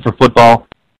passion for football.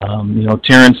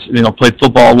 Terrence, played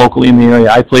football locally in the area.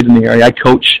 I played in the area. I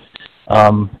coach,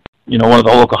 one of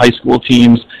the local high school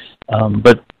teams.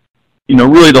 But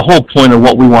really the whole point of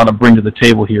what we want to bring to the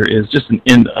table here is just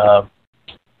to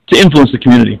influence the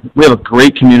community. We have a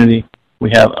great community. We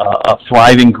have a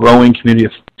thriving, growing community, a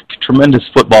tremendous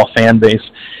football fan base.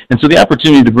 And so the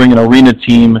opportunity to bring an arena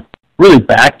team really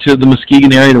back to the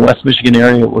Muskegon area, the West Michigan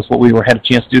area, was what we had a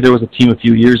chance to do. There was a team a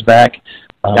few years back,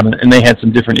 and they had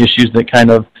some different issues that kind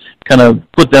of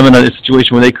put them in a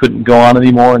situation where they couldn't go on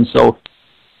anymore. And so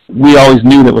we always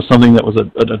knew that was something that was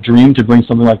a dream to bring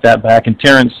something like that back. And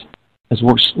Terrence has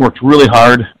worked really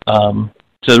hard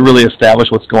to really establish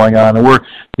what's going on, and we're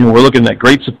looking at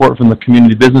great support from the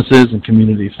community businesses and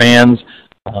community fans,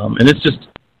 and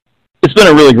it's been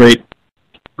a really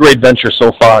great venture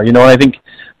so far. And I think,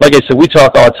 like I said, we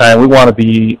talk all the time. We want to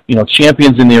be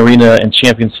champions in the arena and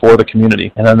champions for the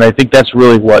community, and I think that's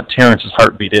really what Terrence's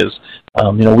heartbeat is.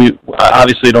 We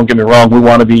obviously, don't get me wrong, we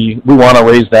want to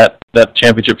raise that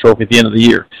championship trophy at the end of the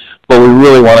year, but we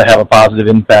really want to have a positive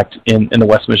impact in the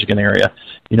West Michigan area.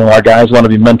 Our guys want to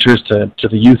be mentors to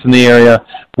the youth in the area.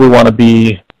 We want to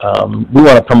be We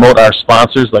want to promote our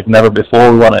sponsors like never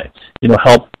before. We want to,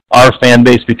 help our fan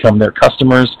base become their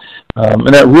customers, and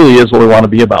that really is what we want to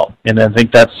be about. And I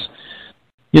think that's,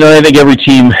 I think every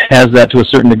team has that to a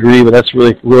certain degree, but that's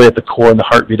really at the core and the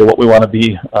heartbeat of what we want to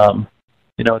be. At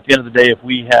the end of the day, if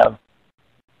we have,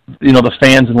 the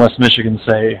fans in West Michigan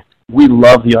say, we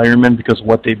love the Ironmen because of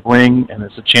what they bring, and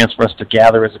it's a chance for us to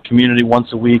gather as a community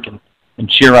once a week and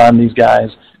cheer on these guys,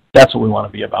 that's what we want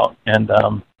to be about. And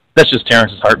that's just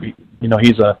Terrence's heartbeat.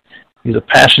 He's a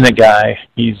passionate guy.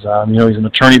 He's he's an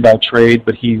attorney by trade,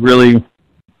 but he's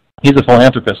a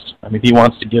philanthropist. I mean, he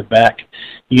wants to give back.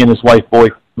 He and his wife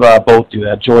both do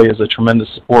that. Joy is a tremendous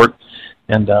support,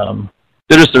 and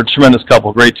they're just a tremendous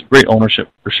couple. Great ownership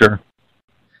for sure.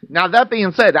 Now, that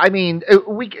being said, I mean,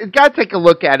 we got to take a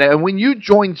look at it. And when you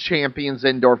joined Champions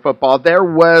Indoor Football, there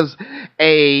was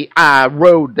a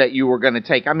road that you were going to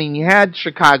take. I mean, you had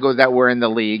Chicago that were in the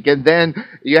league, and then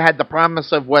you had the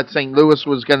promise of what St. Louis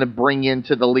was going to bring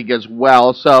into the league as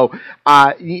well. So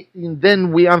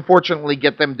then we unfortunately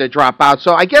get them to drop out.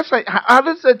 So I guess, how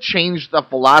does that change the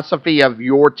philosophy of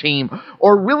your team?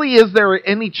 Or really, is there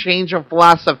any change of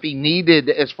philosophy needed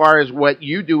as far as what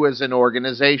you do as an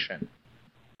organization?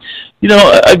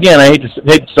 Again, I hate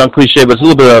to sound cliche, but it's a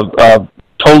little bit of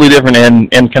totally different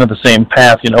and kind of the same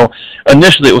path.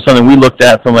 Initially it was something we looked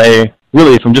at from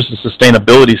just a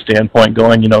sustainability standpoint,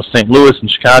 going, St. Louis and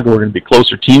Chicago are going to be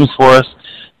closer teams for us.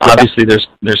 Obviously,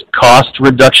 there's cost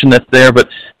reduction that's there, but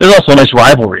there's also a nice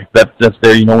rivalry that's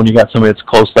there. When you got somebody that's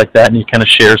close like that, and you kind of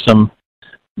share some,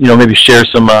 maybe share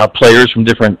some players from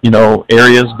different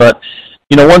areas. But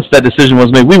once that decision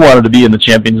was made, we wanted to be in the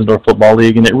Champions Indoor Football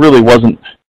League, and it really wasn't.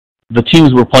 The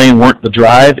teams we're playing weren't the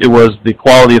drive. It was the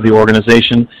quality of the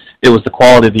organization. It was the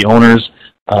quality of the owners.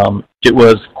 It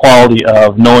was quality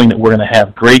of knowing that we're going to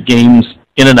have great games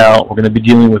in and out. We're going to be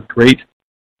dealing with great,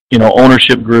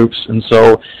 ownership groups. And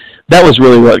so that was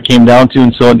really what it came down to.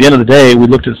 And so at the end of the day, we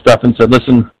looked at stuff and said,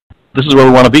 listen, this is where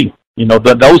we want to be.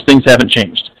 Those things haven't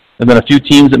changed. There have been a few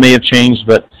teams that may have changed,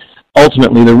 but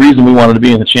ultimately the reason we wanted to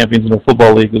be in the Champions Indoor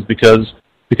Football League was because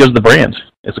of the brand.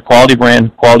 It's a quality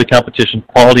brand, quality competition,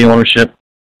 quality ownership,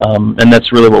 and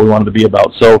that's really what we wanted to be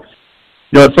about. So,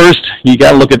 at first, you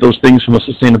got to look at those things from a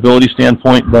sustainability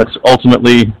standpoint, but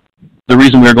ultimately, the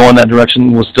reason we were going that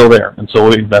direction was still there, and so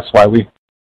that's why we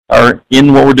are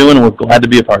in what we're doing, and we're glad to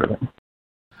be a part of it.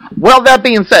 Well, that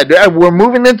being said, we're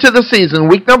moving into the season.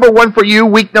 Week number 1 for you,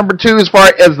 week number 2 as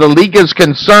far as the league is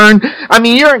concerned. I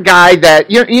mean, you're a guy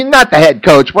that, you're not the head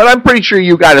coach, but I'm pretty sure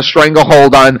you got a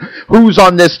stranglehold on who's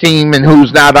on this team and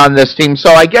who's not on this team.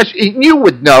 So I guess you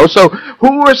would know. So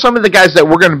who are some of the guys that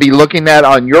we're going to be looking at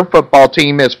on your football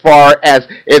team as far as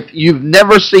if you've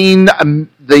never seen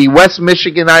the West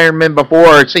Michigan Ironmen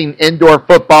before or seen indoor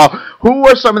football, who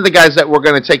are some of the guys that we're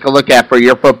going to take a look at for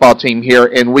your football team here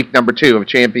in week number 2 of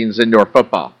Champions Indoor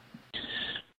Football?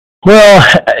 Well,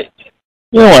 I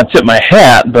don't want to tip my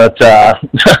hat, but I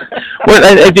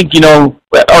think,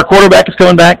 our quarterback is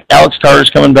coming back. Alex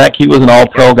Carter's coming back. He was an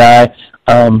all-pro guy.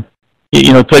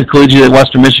 He played collegiate at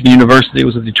Western Michigan University,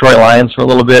 was with Detroit Lions for a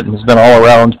little bit, and has been all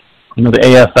around, the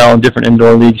AFL and different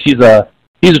indoor leagues.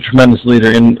 He's a tremendous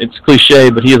leader, and it's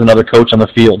cliche, but he is another coach on the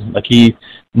field. Like, he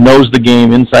knows the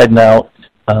game inside and out.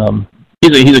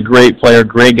 He's a great player,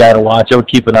 great guy to watch. I would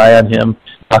keep an eye on him.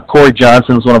 Corey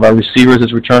Johnson is one of our receivers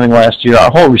that's returning last year. Our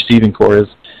whole receiving core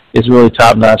is really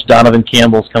top-notch. Donovan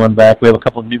Campbell's coming back. We have a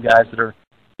couple of new guys that are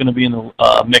going to be in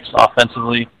the mix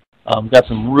offensively. Got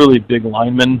some really big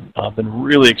linemen. I've been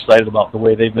really excited about the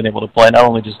way they've been able to play, not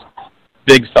only just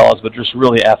big fellas, but just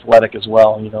really athletic as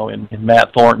well, in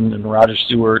Matt Thornton and Roger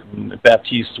Stewart and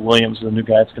Baptiste Williams, the new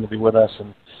guy that's going to be with us.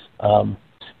 And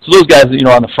so those guys,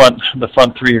 on the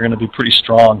front three are going to be pretty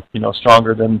strong,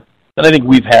 stronger than I think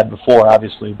we've had before,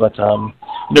 obviously. But,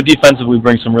 defensively, we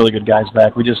bring some really good guys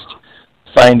back. We just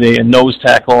signed a nose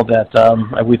tackle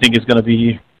that we think he's going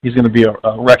to be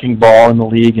a wrecking ball in the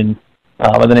league, and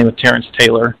by the name of Terrence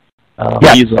Taylor.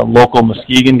 He's a local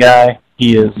Muskegon guy.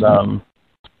 He is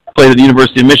played at the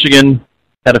University of Michigan,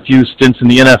 had a few stints in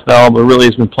the NFL, but really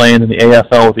has been playing in the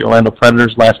AFL with the Orlando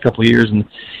Predators the last couple of years. And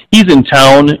he's in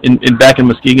town, back in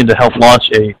Muskegon, to help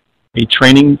launch a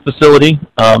training facility.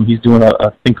 He's doing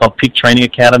a thing called Peak Training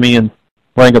Academy and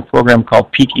running a program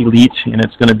called Peak Elite, and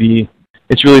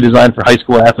it's really designed for high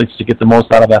school athletes to get the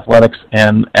most out of athletics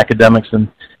and academics,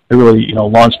 and they really,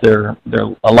 launch their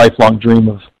a lifelong dream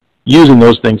of using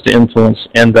those things to influence.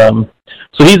 And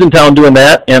so he's in town doing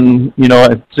that, and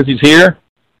since he's here,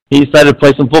 he decided to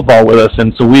play some football with us,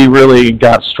 and so we really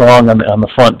got strong on the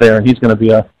front there. And he's going to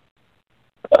be a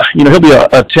he'll be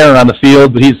a terror on the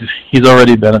field, but he's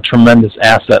already been a tremendous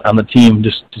asset on the team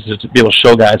just to be able to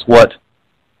show guys what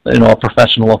a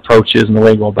professional approach is and the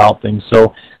way to go about things.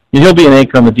 So he'll be an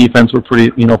anchor on the defense. We're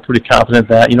pretty confident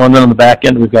that. And then on the back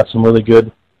end, we've got some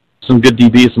good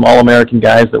DBs, some All-American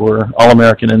guys that were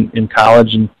All-American in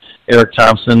college, and Eric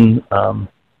Thompson,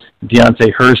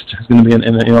 Deontay Hurst is going to be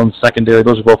in the secondary.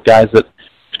 Those are both guys that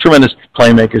are tremendous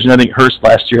playmakers. And I think Hurst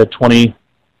last year had 20,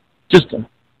 just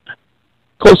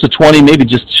close to 20, maybe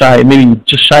just shy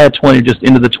of 20, just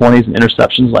into the 20s in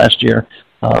interceptions last year.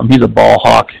 He's a ball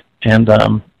hawk, and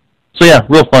so yeah,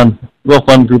 real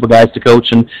fun group of guys to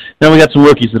coach. And then we got some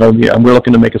rookies that we're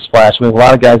looking to make a splash. We have a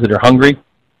lot of guys that are hungry,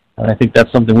 and I think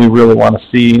that's something we really want to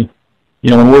see.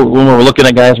 When we're looking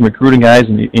at guys and recruiting guys,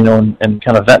 and and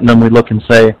kind of vetting them, we look and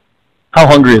say, how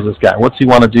hungry is this guy? What's he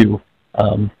want to do?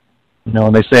 And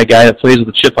they say a guy that plays with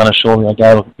a chip on his shoulder, a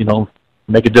guy will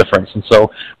make a difference. And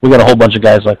so we got a whole bunch of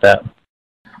guys like that.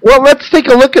 Well, let's take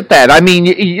a look at that. I mean,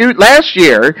 you last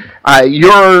year,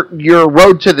 your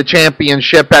road to the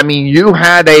championship, I mean, you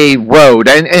had a road,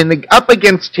 and up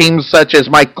against teams such as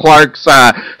Mike Clark's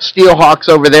Steelhawks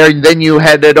over there, and then you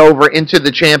headed over into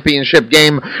the championship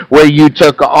game where you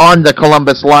took on the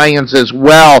Columbus Lions as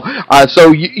well.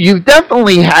 So you've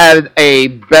definitely had a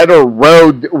better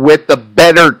road with the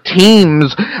better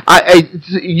teams.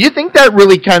 You think that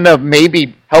really kind of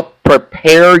maybe helped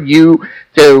prepare you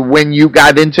to when you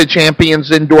got into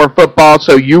Champions Indoor Football,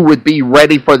 so you would be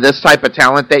ready for this type of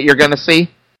talent that you're going to see?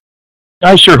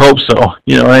 I sure hope so.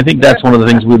 And I think that's one of the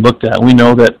things we looked at. We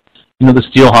know that the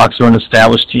Steelhawks are an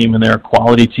established team, and they're a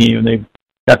quality team, and they've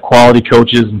got quality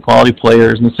coaches and quality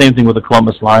players, and the same thing with the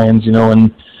Columbus Lions.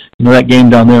 And that game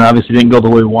down there obviously didn't go the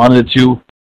way we wanted it to.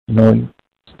 A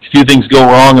few things go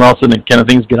wrong, and all of a sudden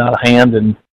things get out of hand,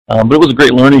 and but it was a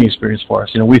great learning experience for us.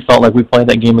 We felt like we played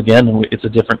that game again, and it's a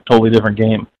totally different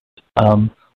game. But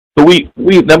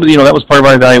that was part of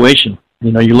our evaluation.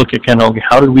 You look at kind of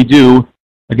how did we do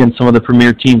against some of the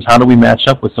premier teams? How do we match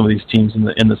up with some of these teams in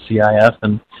the CIF?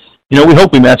 And we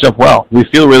hope we match up well. We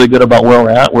feel really good about where we're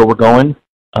at, where we're going.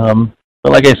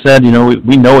 But like I said,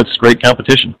 we know it's great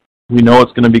competition. We know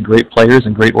it's going to be great players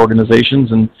and great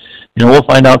organizations, and we'll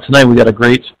find out tonight. We got a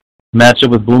great matchup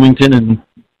with Bloomington, and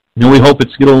we hope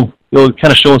it'll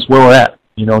kind of show us where we're at.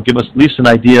 Give us at least an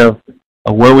idea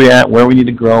of where we're at, where we need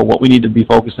to grow, what we need to be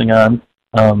focusing on.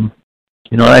 And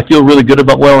I feel really good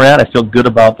about where we're at. I feel good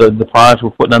about the products we're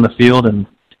putting on the field, and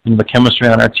the chemistry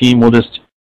on our team. We'll just,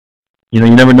 you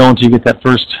never know until you get that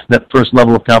first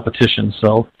level of competition.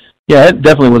 So, yeah, it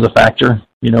definitely was a factor.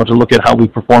 To look at how we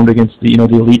performed against the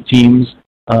elite teams.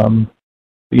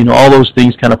 All those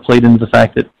things kind of played into the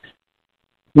fact that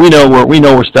we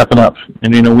know we're stepping up,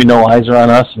 and we know eyes are on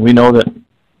us, and we know that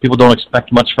people don't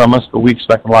expect much from us, but we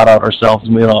expect a lot out of ourselves,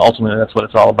 and ultimately that's what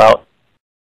it's all about.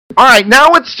 All right,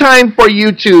 now it's time for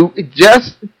you to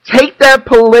just take that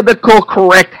political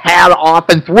correct hat off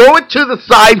and throw it to the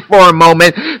side for a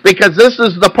moment, because this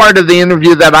is the part of the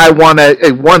interview that I want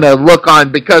to look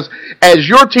on, because as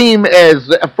your team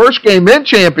is a first game in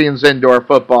Champions Indoor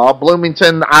Football,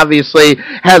 Bloomington obviously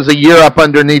has a year up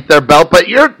underneath their belt, but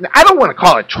I don't want to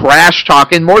call it trash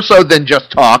talking, more so than just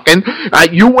talking.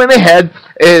 You went ahead.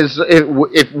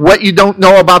 If what you don't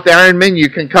know about the Ironmen, you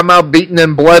can come out beaten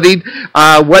and bloodied.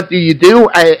 What do you do?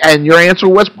 And your answer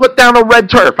was put down a red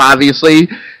turf, obviously,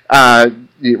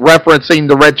 referencing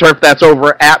the red turf that's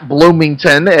over at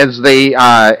Bloomington as the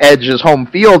Edge's home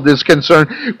field is concerned.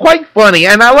 Quite funny,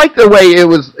 and I like the way it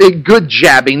was good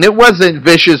jabbing. It wasn't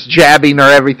vicious jabbing or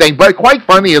everything, but quite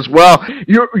funny as well.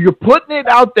 You're putting it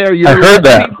out there. I heard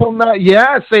that. People know,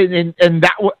 yes, and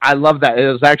I love that.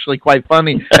 It was actually quite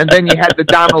funny. And then you had the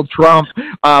Donald Trump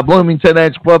Bloomington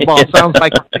Edge football. Yeah. Sounds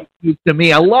like a fake news to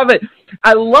me. I love it.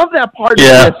 I love that part of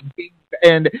this game.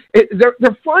 And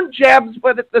they're fun jabs,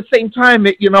 but at the same time,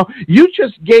 you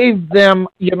just gave them,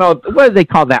 what do they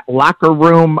call that locker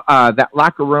room?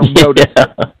 Notice.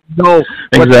 No,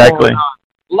 exactly.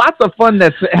 Lots of fun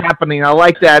that's happening. I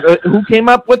like that. Who came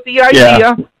up with the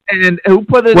idea, and who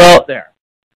put it out there?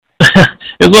 It's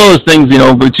one of those things,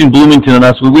 between Bloomington and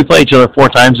us. We play each other 4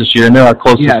 times this year, and they're our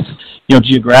closest,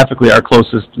 geographically our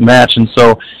closest match, and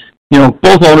so.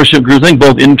 Both ownership groups, I think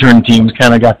both intern teams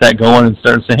kind of got that going and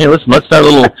started saying, hey, listen, let's start a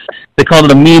little, they called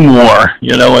it a meme war,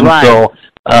 and right. So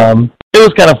it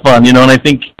was kind of fun, and I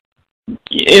think,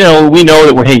 we know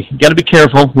that you got to be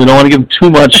careful. We don't want to give them too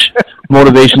much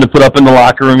motivation to put up in the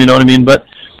locker room, you know what I mean? But,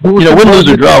 win, lose,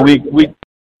 or draw, we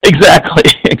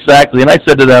exactly. And I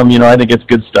said to them, I think it's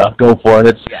good stuff. Go for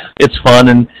it. It's fun.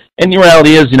 And the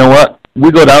reality is, what?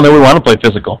 We go down there, we want to play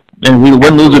physical. And we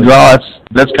win, lose, or draw,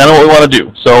 that's kind of what we want to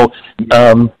do. So,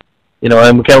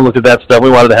 and we kind of looked at that stuff. We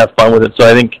wanted to have fun with it. So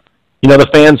I think, the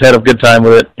fans had a good time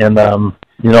with it. And,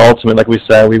 ultimately, like we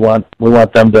said, we want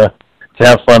them to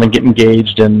have fun and get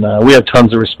engaged. And we have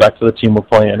tons of respect for the team we're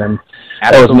playing. And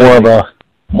Absolutely. That was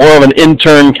more of an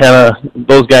intern kind of,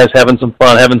 those guys having some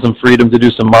fun, having some freedom to do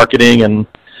some marketing. And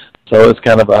so it's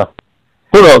kind of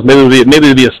who knows, maybe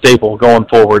it'll be a staple going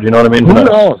forward. You know what I mean? Who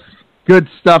knows? Good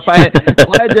stuff. I'm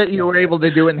glad that you were able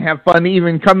to do it and have fun.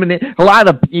 Even coming in, a lot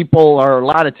of people or a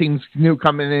lot of teams knew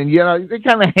coming in, they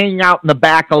kind of hang out in the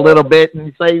back a little bit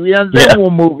and say, then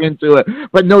we'll move into it.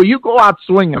 But no, you go out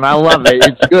swinging. I love it.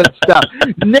 It's good stuff.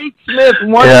 Nate Smith,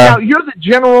 now, you're the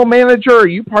general manager. Are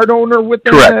you part owner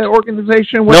within the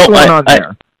organization? What's going on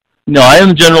there? No, I am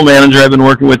the general manager. I've been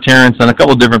working with Terrence on a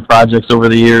couple of different projects over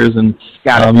the years, and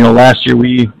last year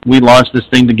we launched this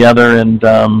thing together, and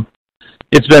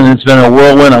it's been a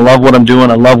whirlwind. I love what I'm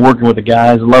doing. I love working with the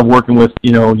guys. I love working with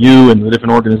you and the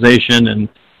different organization, and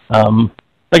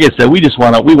like I said, we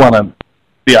want to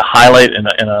be a highlight and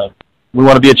we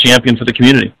want to be a champion for the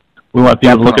community. We want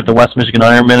people to look at the West Michigan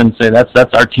Ironmen and say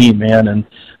that's our team, man,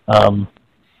 and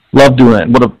love doing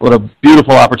it. What a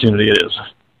beautiful opportunity it is.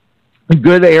 A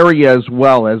good area as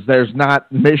well, as there's not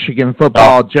Michigan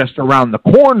football just around the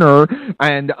corner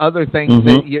and other things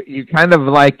that you kind of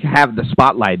like have the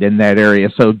spotlight in that area.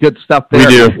 So good stuff there.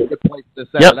 We do. Good place to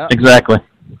set it up. Exactly.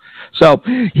 So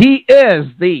he is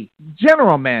the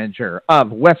general manager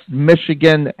of West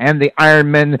Michigan and the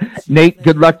Ironmen. Nate,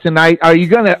 good luck tonight. Are you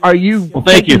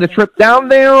taking the trip down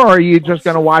there, or are you just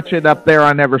gonna watch it up there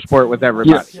on Eversport with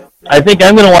everybody? Yeah. I think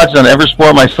I'm gonna watch it on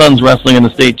Eversport. My son's wrestling in the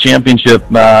state championship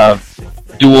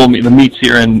duel the meets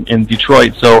here in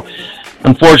Detroit. So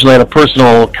unfortunately I had a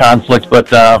personal conflict,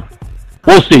 but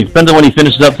we'll see. Depends on when he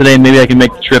finishes up today, and maybe I can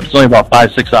make the trip. It's only about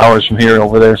 5-6 hours from here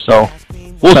over there, so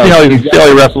we'll see how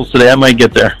he wrestles today. I might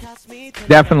get there.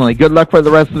 Definitely. Good luck for the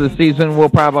rest of the season. We'll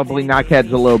probably knock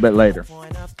heads a little bit later.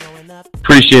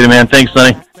 Appreciate it, man. Thanks,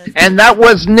 Sonny. And that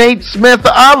was Nate Smith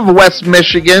of West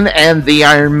Michigan and the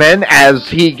Ironmen as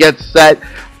he gets set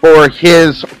for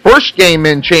his first game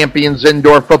in Champions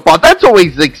Indoor Football. That's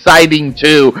always exciting,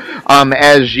 too.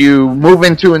 As you move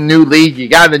into a new league, you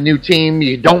got a new team,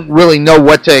 you don't really know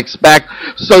what to expect.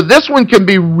 So this one can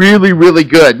be really, really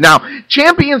good. Now,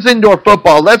 Champions Indoor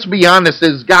Football, let's be honest,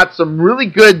 has got some really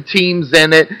good teams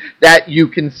in it that you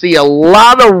can see a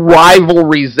lot of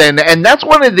rivalries in. And that's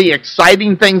one of the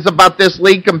exciting things about this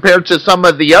league compared to some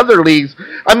of the other leagues.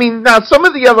 I mean, now, some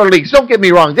of the other leagues, don't get me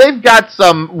wrong, they've got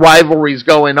some rivalries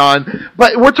going on,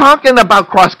 but we're talking about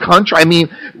cross country. I mean,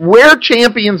 where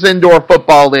Champions Indoor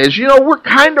Football is, we're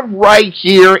kind of right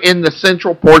here in the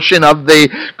central portion of the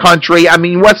country. I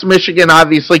mean, West Michigan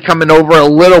obviously coming over a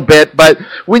little bit, but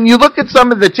when you look at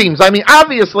some of the teams, I mean,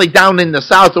 obviously down in the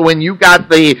south, when you got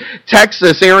the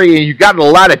Texas area, you got a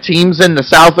lot of teams in the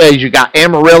south. As you got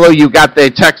Amarillo, you got the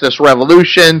Texas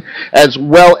Revolution, as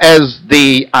well as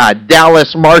the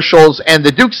Dallas Marshals and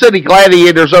the Duke City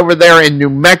Gladiators over there in New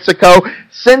Mexico.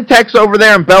 Syntax over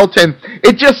there in Belton.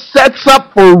 It just sets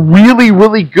up for really,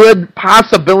 really good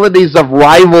possibilities of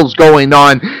rivals going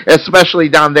on, especially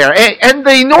down there. And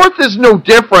the North is no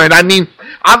different. I mean,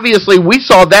 obviously, we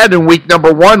saw that in week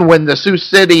number 1 when the Sioux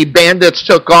City Bandits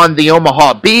took on the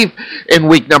Omaha Beef in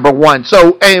week number 1.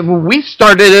 So, and we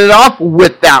started it off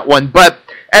with that one. But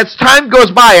as time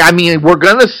goes by, I mean, we're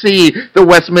going to see the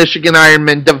West Michigan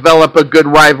Ironmen develop a good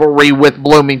rivalry with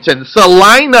Bloomington.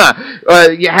 Salina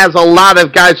has a lot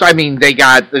of guys. I mean, they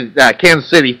got the Kansas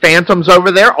City Phantoms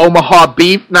over there, Omaha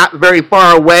Beef, not very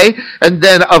far away. And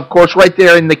then, of course, right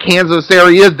there in the Kansas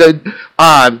area,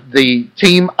 the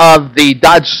team of the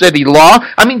Dodge City Law.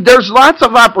 I mean, there's lots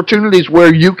of opportunities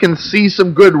where you can see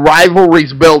some good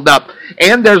rivalries build up.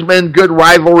 And there's been good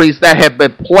rivalries that have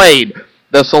been played.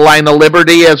 The Salina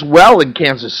Liberty as well in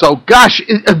Kansas. So, gosh,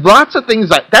 lots of things.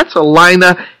 That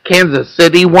Salina, Kansas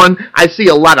City one, I see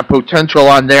a lot of potential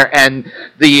on there. And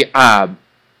the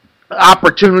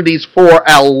opportunities for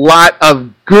a lot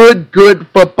of good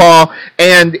football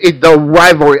and the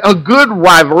rivalry. A good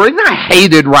rivalry, not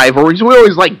hated rivalries. We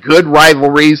always like good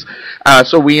rivalries,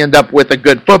 so we end up with a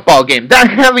good football game. That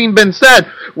having been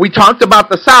said, we talked about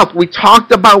the South. We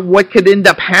talked about what could end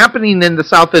up happening in the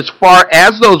South as far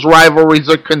as those rivalries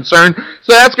are concerned.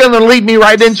 So that's going to lead me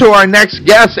right into our next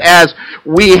guest, as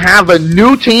we have a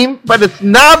new team, but it's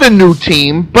not a new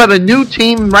team, but a new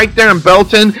team right there in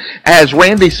Belton, as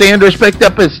Randy Sanders picked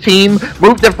up his team,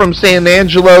 moved it from San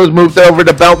Angelo's, moved over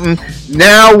to Belton.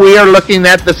 Now we are looking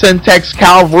at the Syntax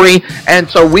Cavalry, and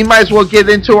so we might as well get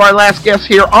into our last guest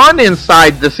here on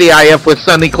Inside the CIF with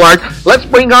Sonny Clark. Let's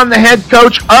bring on the head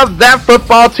coach of that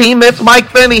football team. It's Mike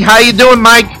Finney. How you doing,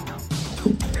 Mike?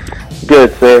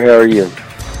 Good, sir. How are you?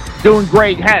 Doing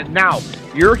great. Now,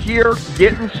 you're here,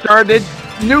 getting started,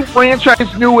 new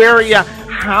franchise, new area.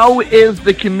 How is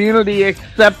the community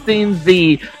accepting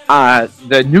the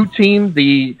new team,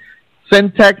 the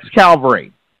Syntex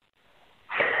Calvary?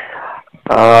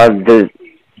 We're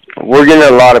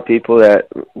getting a lot of people that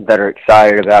are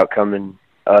excited about coming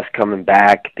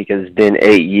back because it's been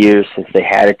 8 years since they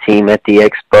had a team at the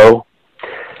Expo.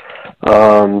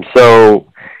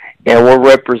 And we're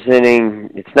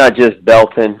representing. It's not just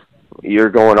Belton.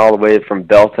 You're going all the way from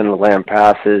Belton to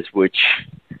Lampasas, which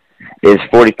is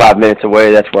 45 minutes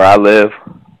away. That's where I live.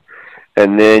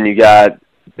 And then you got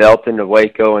Belton to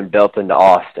Waco and Belton to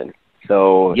Austin.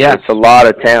 So It's a lot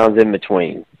of towns in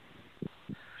between.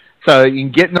 So you're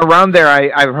getting around there.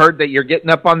 I've heard that you're getting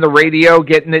up on the radio,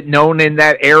 getting it known in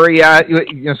that area.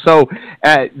 So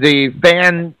the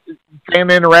fan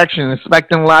interaction,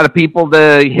 expecting a lot of people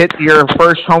to hit your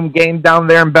first home game down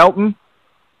there in Belton?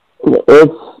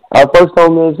 Our first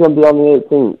home game is going to be on the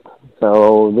 18th.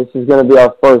 So this is going to be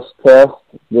our first test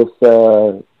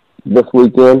this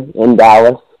weekend in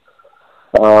Dallas.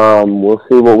 We'll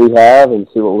see what we have and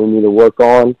see what we need to work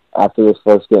on after this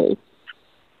first game.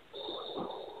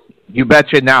 You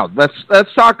betcha. Now,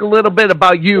 let's talk a little bit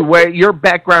about you, where your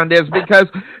background is, because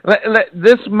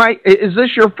is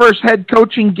this your first head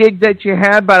coaching gig that you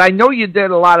had? But I know you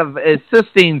did a lot of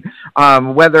assisting,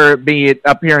 whether it be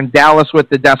up here in Dallas with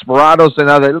the Desperados and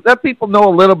others. Let people know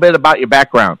a little bit about your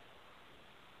background.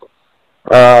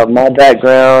 My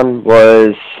background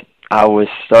was I was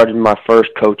starting my first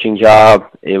coaching job.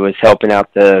 It was helping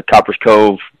out the Coppers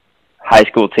Cove high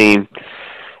school team.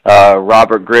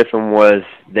 Robert Griffin was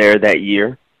there that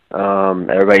year.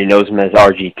 Everybody knows him as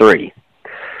RG3.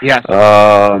 Yes.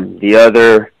 The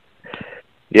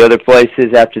other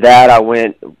places after that, I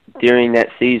went during that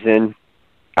season.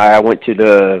 I went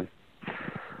to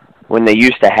when they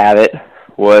used to have it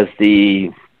was the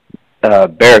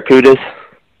Barracudas.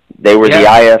 They were the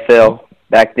IFL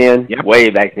back then, way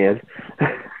back then.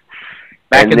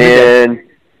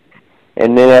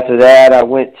 And then after that, I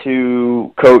went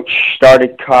to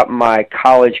started my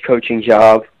college coaching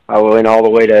job. I went all the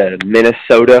way to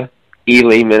Minnesota,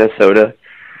 Ely, Minnesota.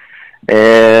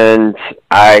 And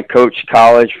I coached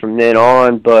college from then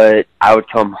on, but I would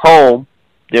come home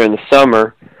during the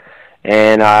summer,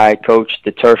 and I coached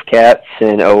the Turf Cats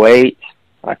in 2008.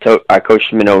 I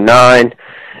coached them in 2009.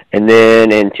 And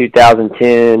then in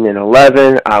 2010 and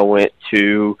 11, I went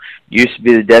used to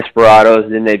be the Desperados,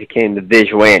 then they became the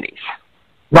Vigilantes.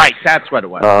 Right, that's what it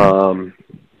was.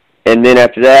 And then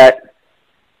after that,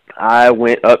 I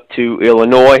went up to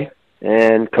Illinois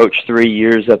and coached 3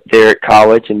 years up there at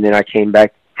college, and then I came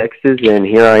back to Texas, and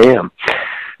here I am.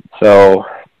 So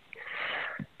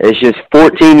it's just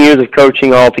 14 years of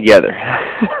coaching altogether.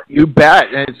 You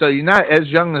bet. And so you're not as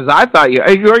young as I thought you.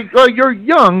 You're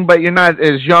young, but you're not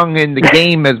as young in the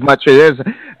game as much as it is.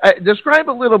 Describe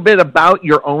a little bit about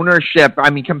your ownership.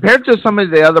 I mean, compared to some of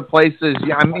the other places,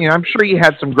 I'm sure you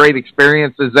had some great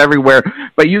experiences everywhere,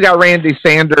 but you got Randy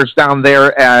Sanders down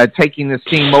there taking this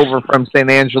team over from San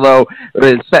Angelo,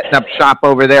 setting up shop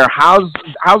over there. How's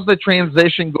the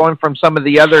transition going from some of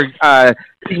the other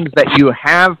teams that you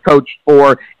have coached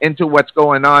for into what's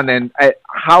going on, and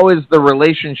how is the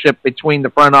relationship between the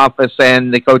front office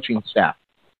and the coaching staff?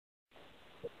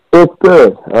 It's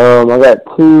good. I got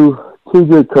two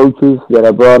good coaches that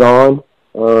I brought on.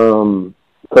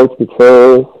 Coach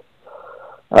Contreras,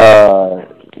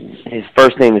 his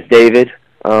first name is David.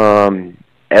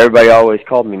 Everybody always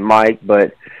called me Mike,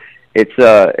 but it's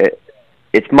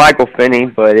Michael Finney,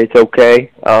 but it's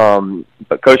okay.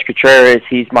 But Coach Contreras,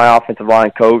 he's my offensive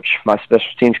line coach, my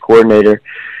special teams coordinator,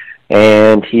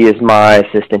 and he is my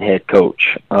assistant head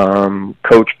coach.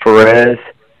 Coach Perez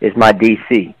is my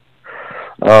DC.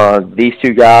 These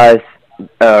two guys,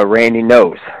 Randy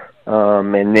knows,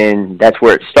 and then that's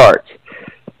where it starts.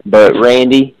 But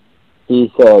Randy,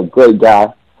 he's a great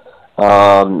guy.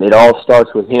 It all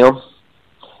starts with him,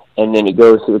 and then it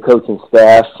goes to the coaching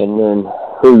staff, and then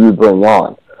who you bring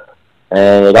on.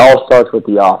 And it all starts with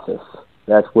the office.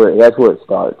 That's where it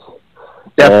starts.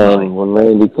 Definitely. And when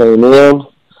Randy came in,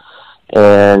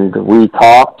 and we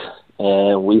talked,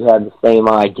 and we had the same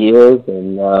ideas,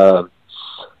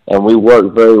 and we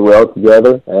worked very well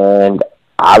together, and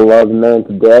I love the man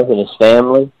to death and his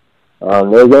family.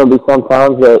 There's going to be some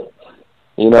times that,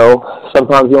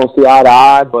 sometimes you don't see eye to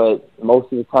eye, but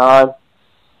most of the time,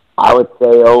 I would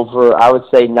say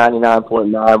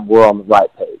 99.9 we're on the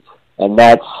right page. And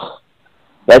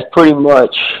that's pretty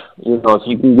much, if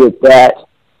you can get that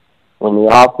when the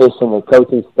office and the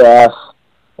coaching staff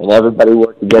and everybody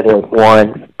work together as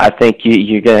one, I think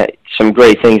you're gonna some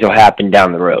great things will happen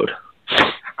down the road.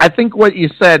 I think what you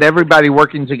said, everybody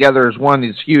working together as one,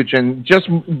 is huge. And just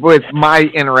with my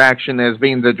interaction as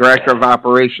being the director of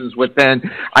operations within,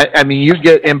 I mean, you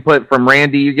get input from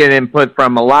Randy, you get input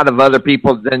from a lot of other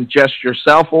people than just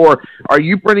yourself, or are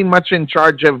you pretty much in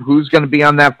charge of who's going to be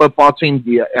on that football team?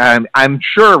 I'm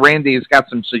sure Randy has got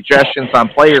some suggestions on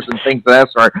players and things of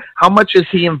that sort. How much is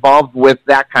he involved with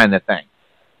that kind of thing?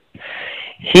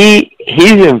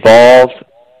 He's involved.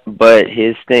 But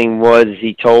his thing was,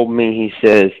 he told me, he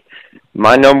says,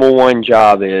 my number one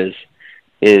job is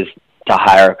to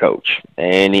hire a coach.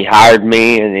 And he hired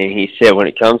me, and then he said, when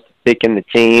it comes to picking the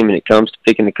team and it comes to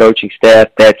picking the coaching staff,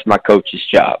 that's my coach's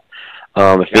job.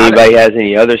 If anybody has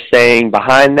any other saying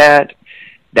behind that,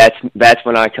 that's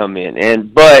when I come in.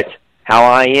 But how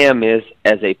I am is,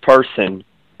 as a person,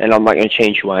 and I'm not going to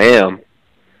change who I am,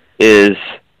 is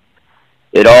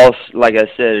it all, like I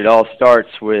said, it all starts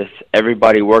with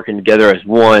everybody working together as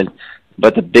one.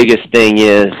 But the biggest thing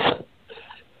is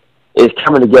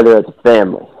coming together as a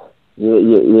family.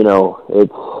 You know,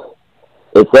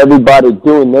 it's everybody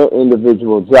doing their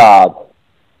individual job,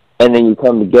 and then you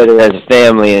come together as a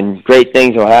family, and great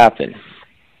things will happen.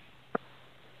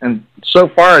 And so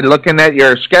far, looking at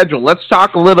your schedule, let's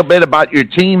talk a little bit about your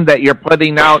team that you're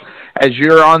putting out as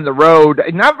you're on the road.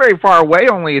 Not very far away,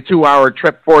 only a 2-hour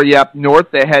trip for you up north.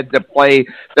 They had to play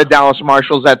the Dallas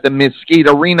Marshals at the Mesquite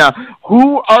Arena.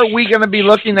 Who are we going to be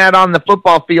looking at on the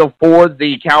football field for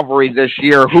the Cavalry this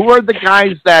year? Who are the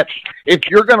guys that, if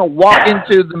you're going to walk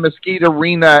into the Mesquite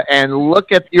Arena and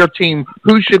look at your team,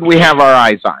 who should we have our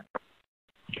eyes on?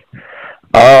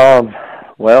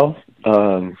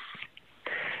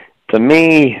 To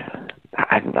me,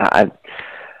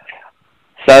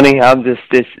 Sonny,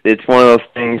 it's one of those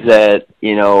things that,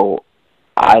 you know,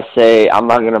 I say I'm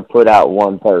not going to put out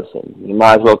one person. You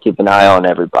might as well keep an eye on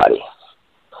everybody.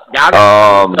 Got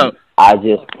it. I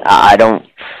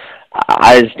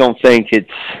just don't think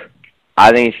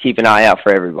I think it's keep an eye out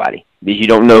for everybody, because you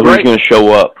don't know who's going to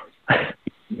show up.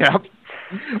 Yep.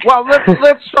 Well,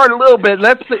 let's start a little bit.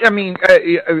 Who's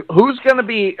going to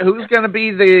be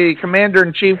the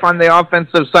commander-in-chief on the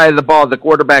offensive side of the ball, the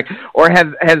quarterback, or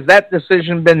has that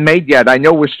decision been made yet? I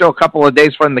know we're still a couple of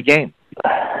days from the game.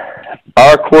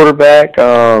 Our quarterback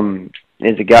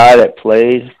is a guy that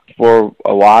plays for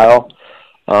a while.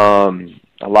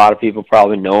 A lot of people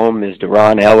probably know him as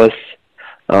Deron Ellis.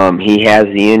 He has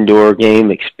the indoor game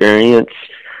experience.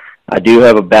 I do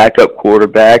have a backup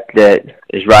quarterback that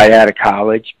is right out of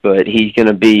college, but he's going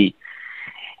to be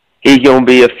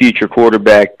a future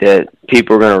quarterback that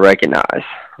people are going to recognize.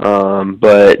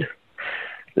 But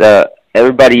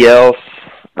everybody else,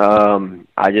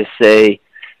 I just say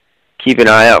keep an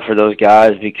eye out for those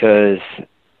guys, because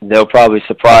they'll probably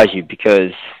surprise you,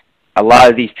 because a lot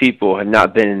of these people have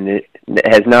not been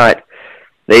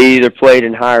they either played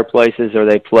in higher places or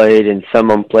they played, and some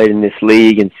of them played in this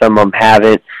league and some of them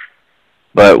haven't.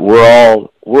 But we're all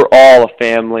a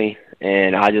family,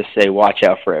 and I just say watch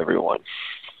out for everyone.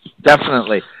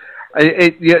 Definitely.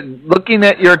 Looking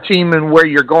at your team and where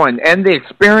you're going and the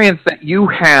experience that you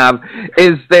have,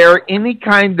 is there any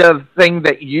kind of thing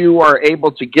that you are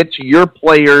able to get to your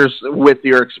players with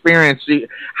your experience?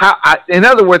 In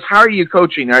other words, how are you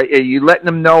coaching? Are you letting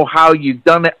them know how you've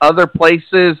done it other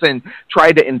places and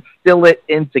try to instill it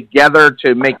in together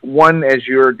to make one as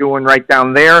you're doing right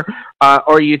down there?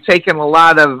 Or are you taking a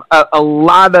lot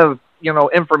of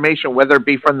information, whether it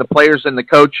be from the players and the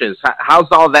coaches?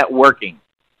 How's all that working?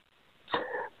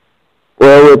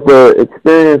 Well, with the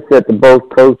experience that both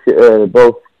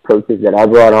coaches that I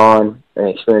brought on and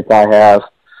experience I have,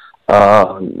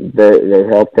 they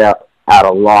helped out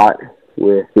a lot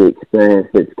with the experience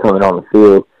that's coming on the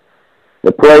field.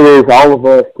 The players, all of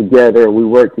us together, we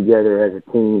work together as a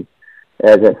team,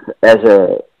 as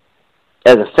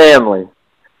a family.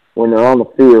 When they're on the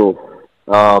field,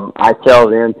 I tell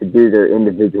them to do their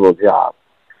individual job,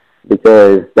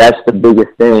 because that's the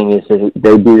biggest thing, is that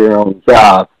they do their own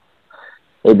job.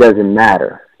 It doesn't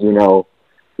matter, you'll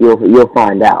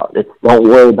find out. Don't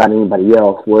worry about anybody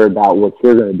else. Worry about what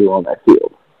you're going to do on that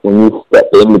field when you step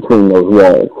in between those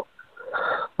walls.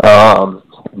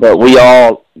 But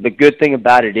the good thing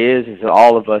about it is that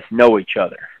all of us know each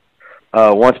other.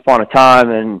 Once upon a time,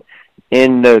 and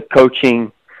in the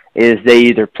coaching, is they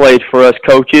either played for us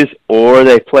coaches, or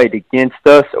they played against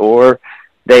us, or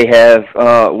we have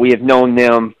known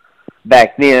them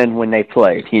back then when they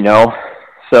played,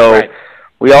 So right.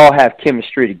 We all have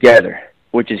chemistry together,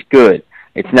 which is good.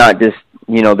 It's not just,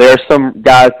 there are some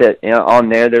guys that on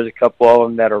there, there's a couple of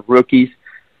them that are rookies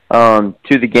to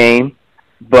the game,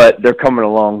 but they're coming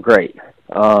along great.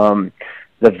 The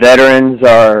veterans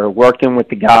are working with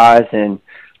the guys, and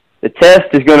the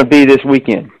test is going to be this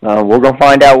weekend. We're going to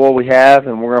find out what we have,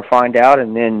 and we're going to find out,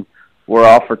 and then we're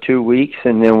off for 2 weeks,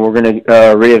 and then we're going to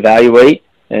reevaluate,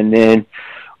 and then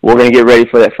we're going to get ready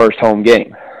for that first home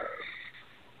game.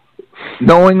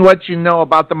 Knowing what you know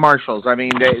about the Marshals, I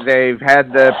mean, they've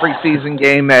had the preseason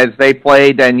game as they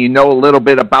played, and you know a little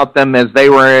bit about them as they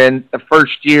were in the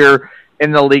first year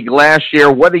in the league last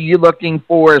year. What are you looking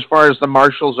for as far as the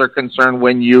Marshals are concerned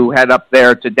when you head up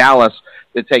there to Dallas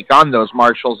to take on those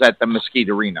Marshals at the Mesquite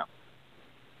Arena?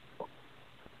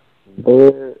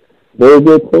 They're a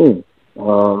good team.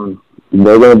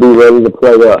 They're going to be ready to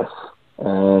play us,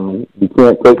 and you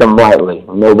can't take them lightly.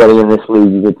 Nobody in this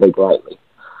league you can take lightly.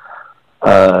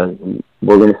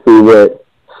 We're going to see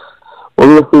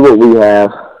what we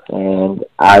have, and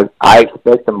I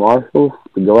expect the Marshals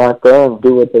to go out there and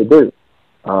do what they do.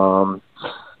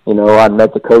 I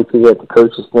met the coaches at the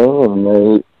coaches thing, and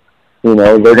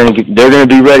they're going to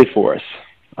be ready for us,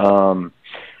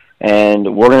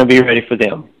 and we're going to be ready for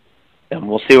them, and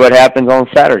we'll see what happens on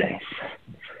Saturday.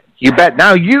 You bet.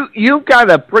 Now you've got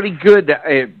a pretty good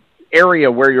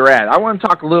area where you're at. I want to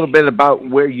talk a little bit about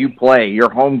where you play your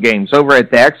home games over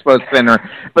at the Expo Center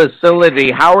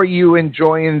facility. How are you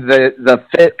enjoying the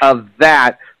fit of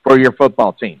that for your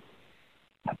football team?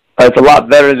 It's a lot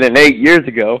better than 8 years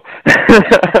ago.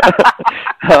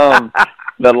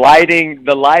 The lighting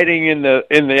in the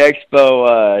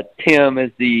Expo. Tim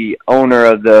is the owner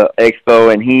of the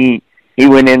Expo, and he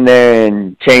went in there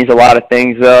and changed a lot of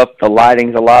things up. The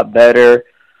lighting's a lot better.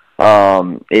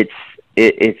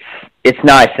 It's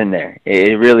nice in there.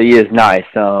 It really is nice.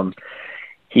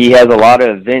 He has a lot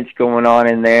of events going on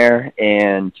in there,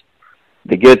 and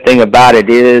the good thing about it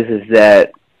is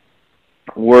that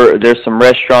there's some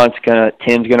restaurants.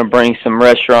 Tim's gonna bring some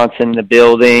restaurants in the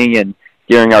building and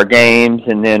during our games,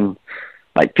 and then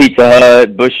like Pizza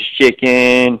Hut, Bush's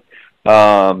Chicken,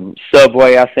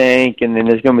 Subway, I think, and then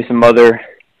there's gonna be some other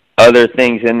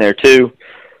things in there too.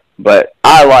 But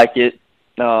I like it.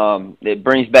 It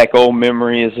brings back old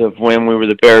memories of when we were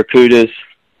the Barracudas.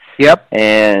 Yep.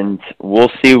 And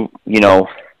we'll see.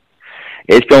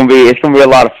 It's gonna be a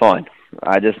lot of fun.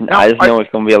 I just know it's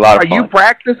gonna be a lot of fun. Are you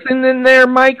practicing in there,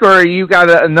 Mike, or you got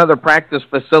another practice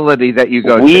facility that you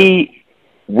go to?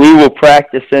 We will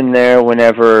practice in there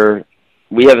whenever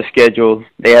we have a schedule.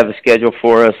 They have a schedule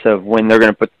for us of when they're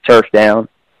going to put the turf down.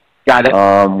 Got it.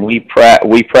 We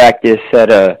practice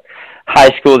at a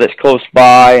high school that's close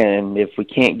by, and if we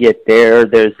can't get there,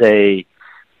 there's a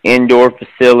indoor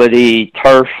facility,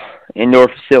 turf indoor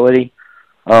facility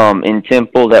in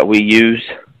Temple that we use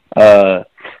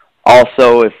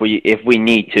also if we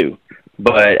need to.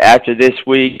 But after this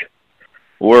week,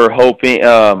 we're hoping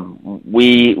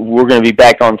we're going to be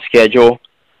back on schedule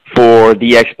for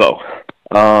the Expo.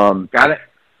 Got it.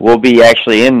 We'll be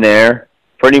actually in there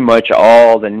pretty much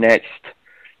all the next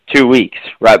 2 weeks,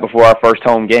 right before our first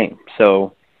home game.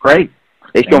 So great.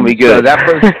 It's going to be good.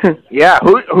 So yeah.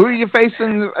 Who are you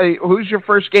facing? Who's your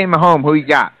first game at home? Who you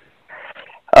got?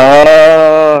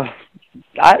 I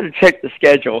have to check the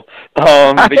schedule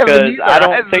because I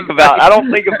don't think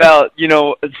about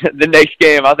the next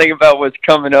game. I think about what's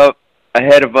coming up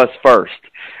ahead of us first,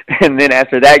 and then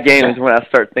after that game is when I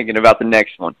start thinking about the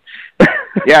next one.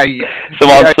 Yeah, so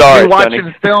I'm sorry, you're watching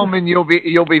Sonny. film and you'll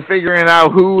be figuring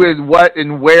out who and what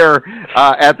and where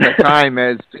at the time.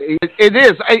 As it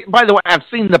is. By the way, I've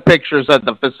seen the pictures of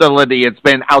the facility. It's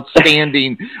been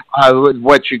outstanding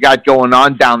what you got going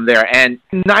on down there, and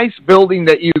nice building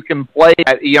that you can play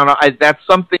at. That's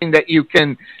something that you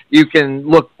can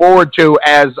look forward to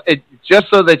as it. Just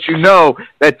so that you know,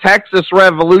 the Texas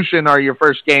Revolution are your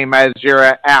first game as you're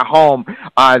at home.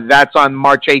 That's on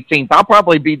March 18th. I'll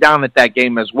probably be down at that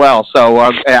game as well. So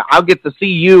I'll get to see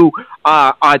you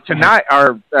tonight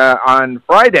or on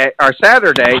Friday or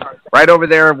Saturday, right over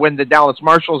there when the Dallas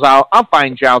Marshals out. I'll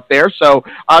find you out there. So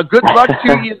good luck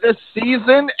to you this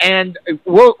season, and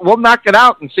we'll knock it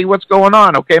out and see what's going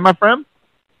on. Okay, my friend?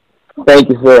 Thank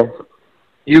you, sir.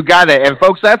 You got it. And,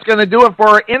 folks, that's going to do it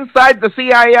for Inside the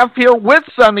CIF here with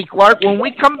Sonny Clark. When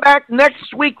we come back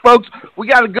next week, folks, we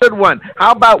got a good one.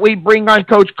 How about we bring on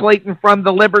Coach Clayton from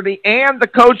the Liberty and the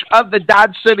coach of the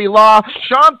Dodge City Law,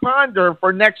 Sean Ponder,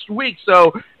 for next week.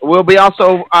 So we'll be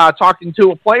also talking to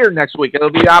a player next week.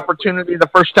 It'll be an opportunity the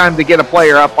first time to get a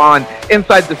player up on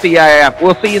Inside the CIF.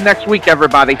 We'll see you next week,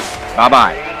 everybody.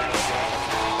 Bye-bye.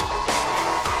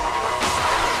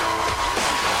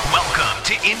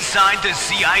 Inside the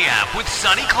CIF with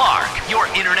Sonny Clark, your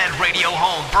internet radio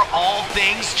home for all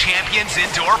things Champions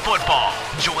Indoor Football.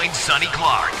 Join Sonny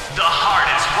Clark, the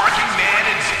hardest working man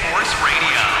in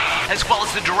as well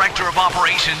as the Director of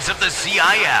Operations of the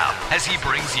CIF, as he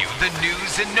brings you the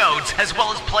news and notes, as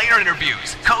well as player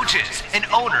interviews, coaches, and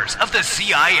owners of the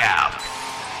CIF.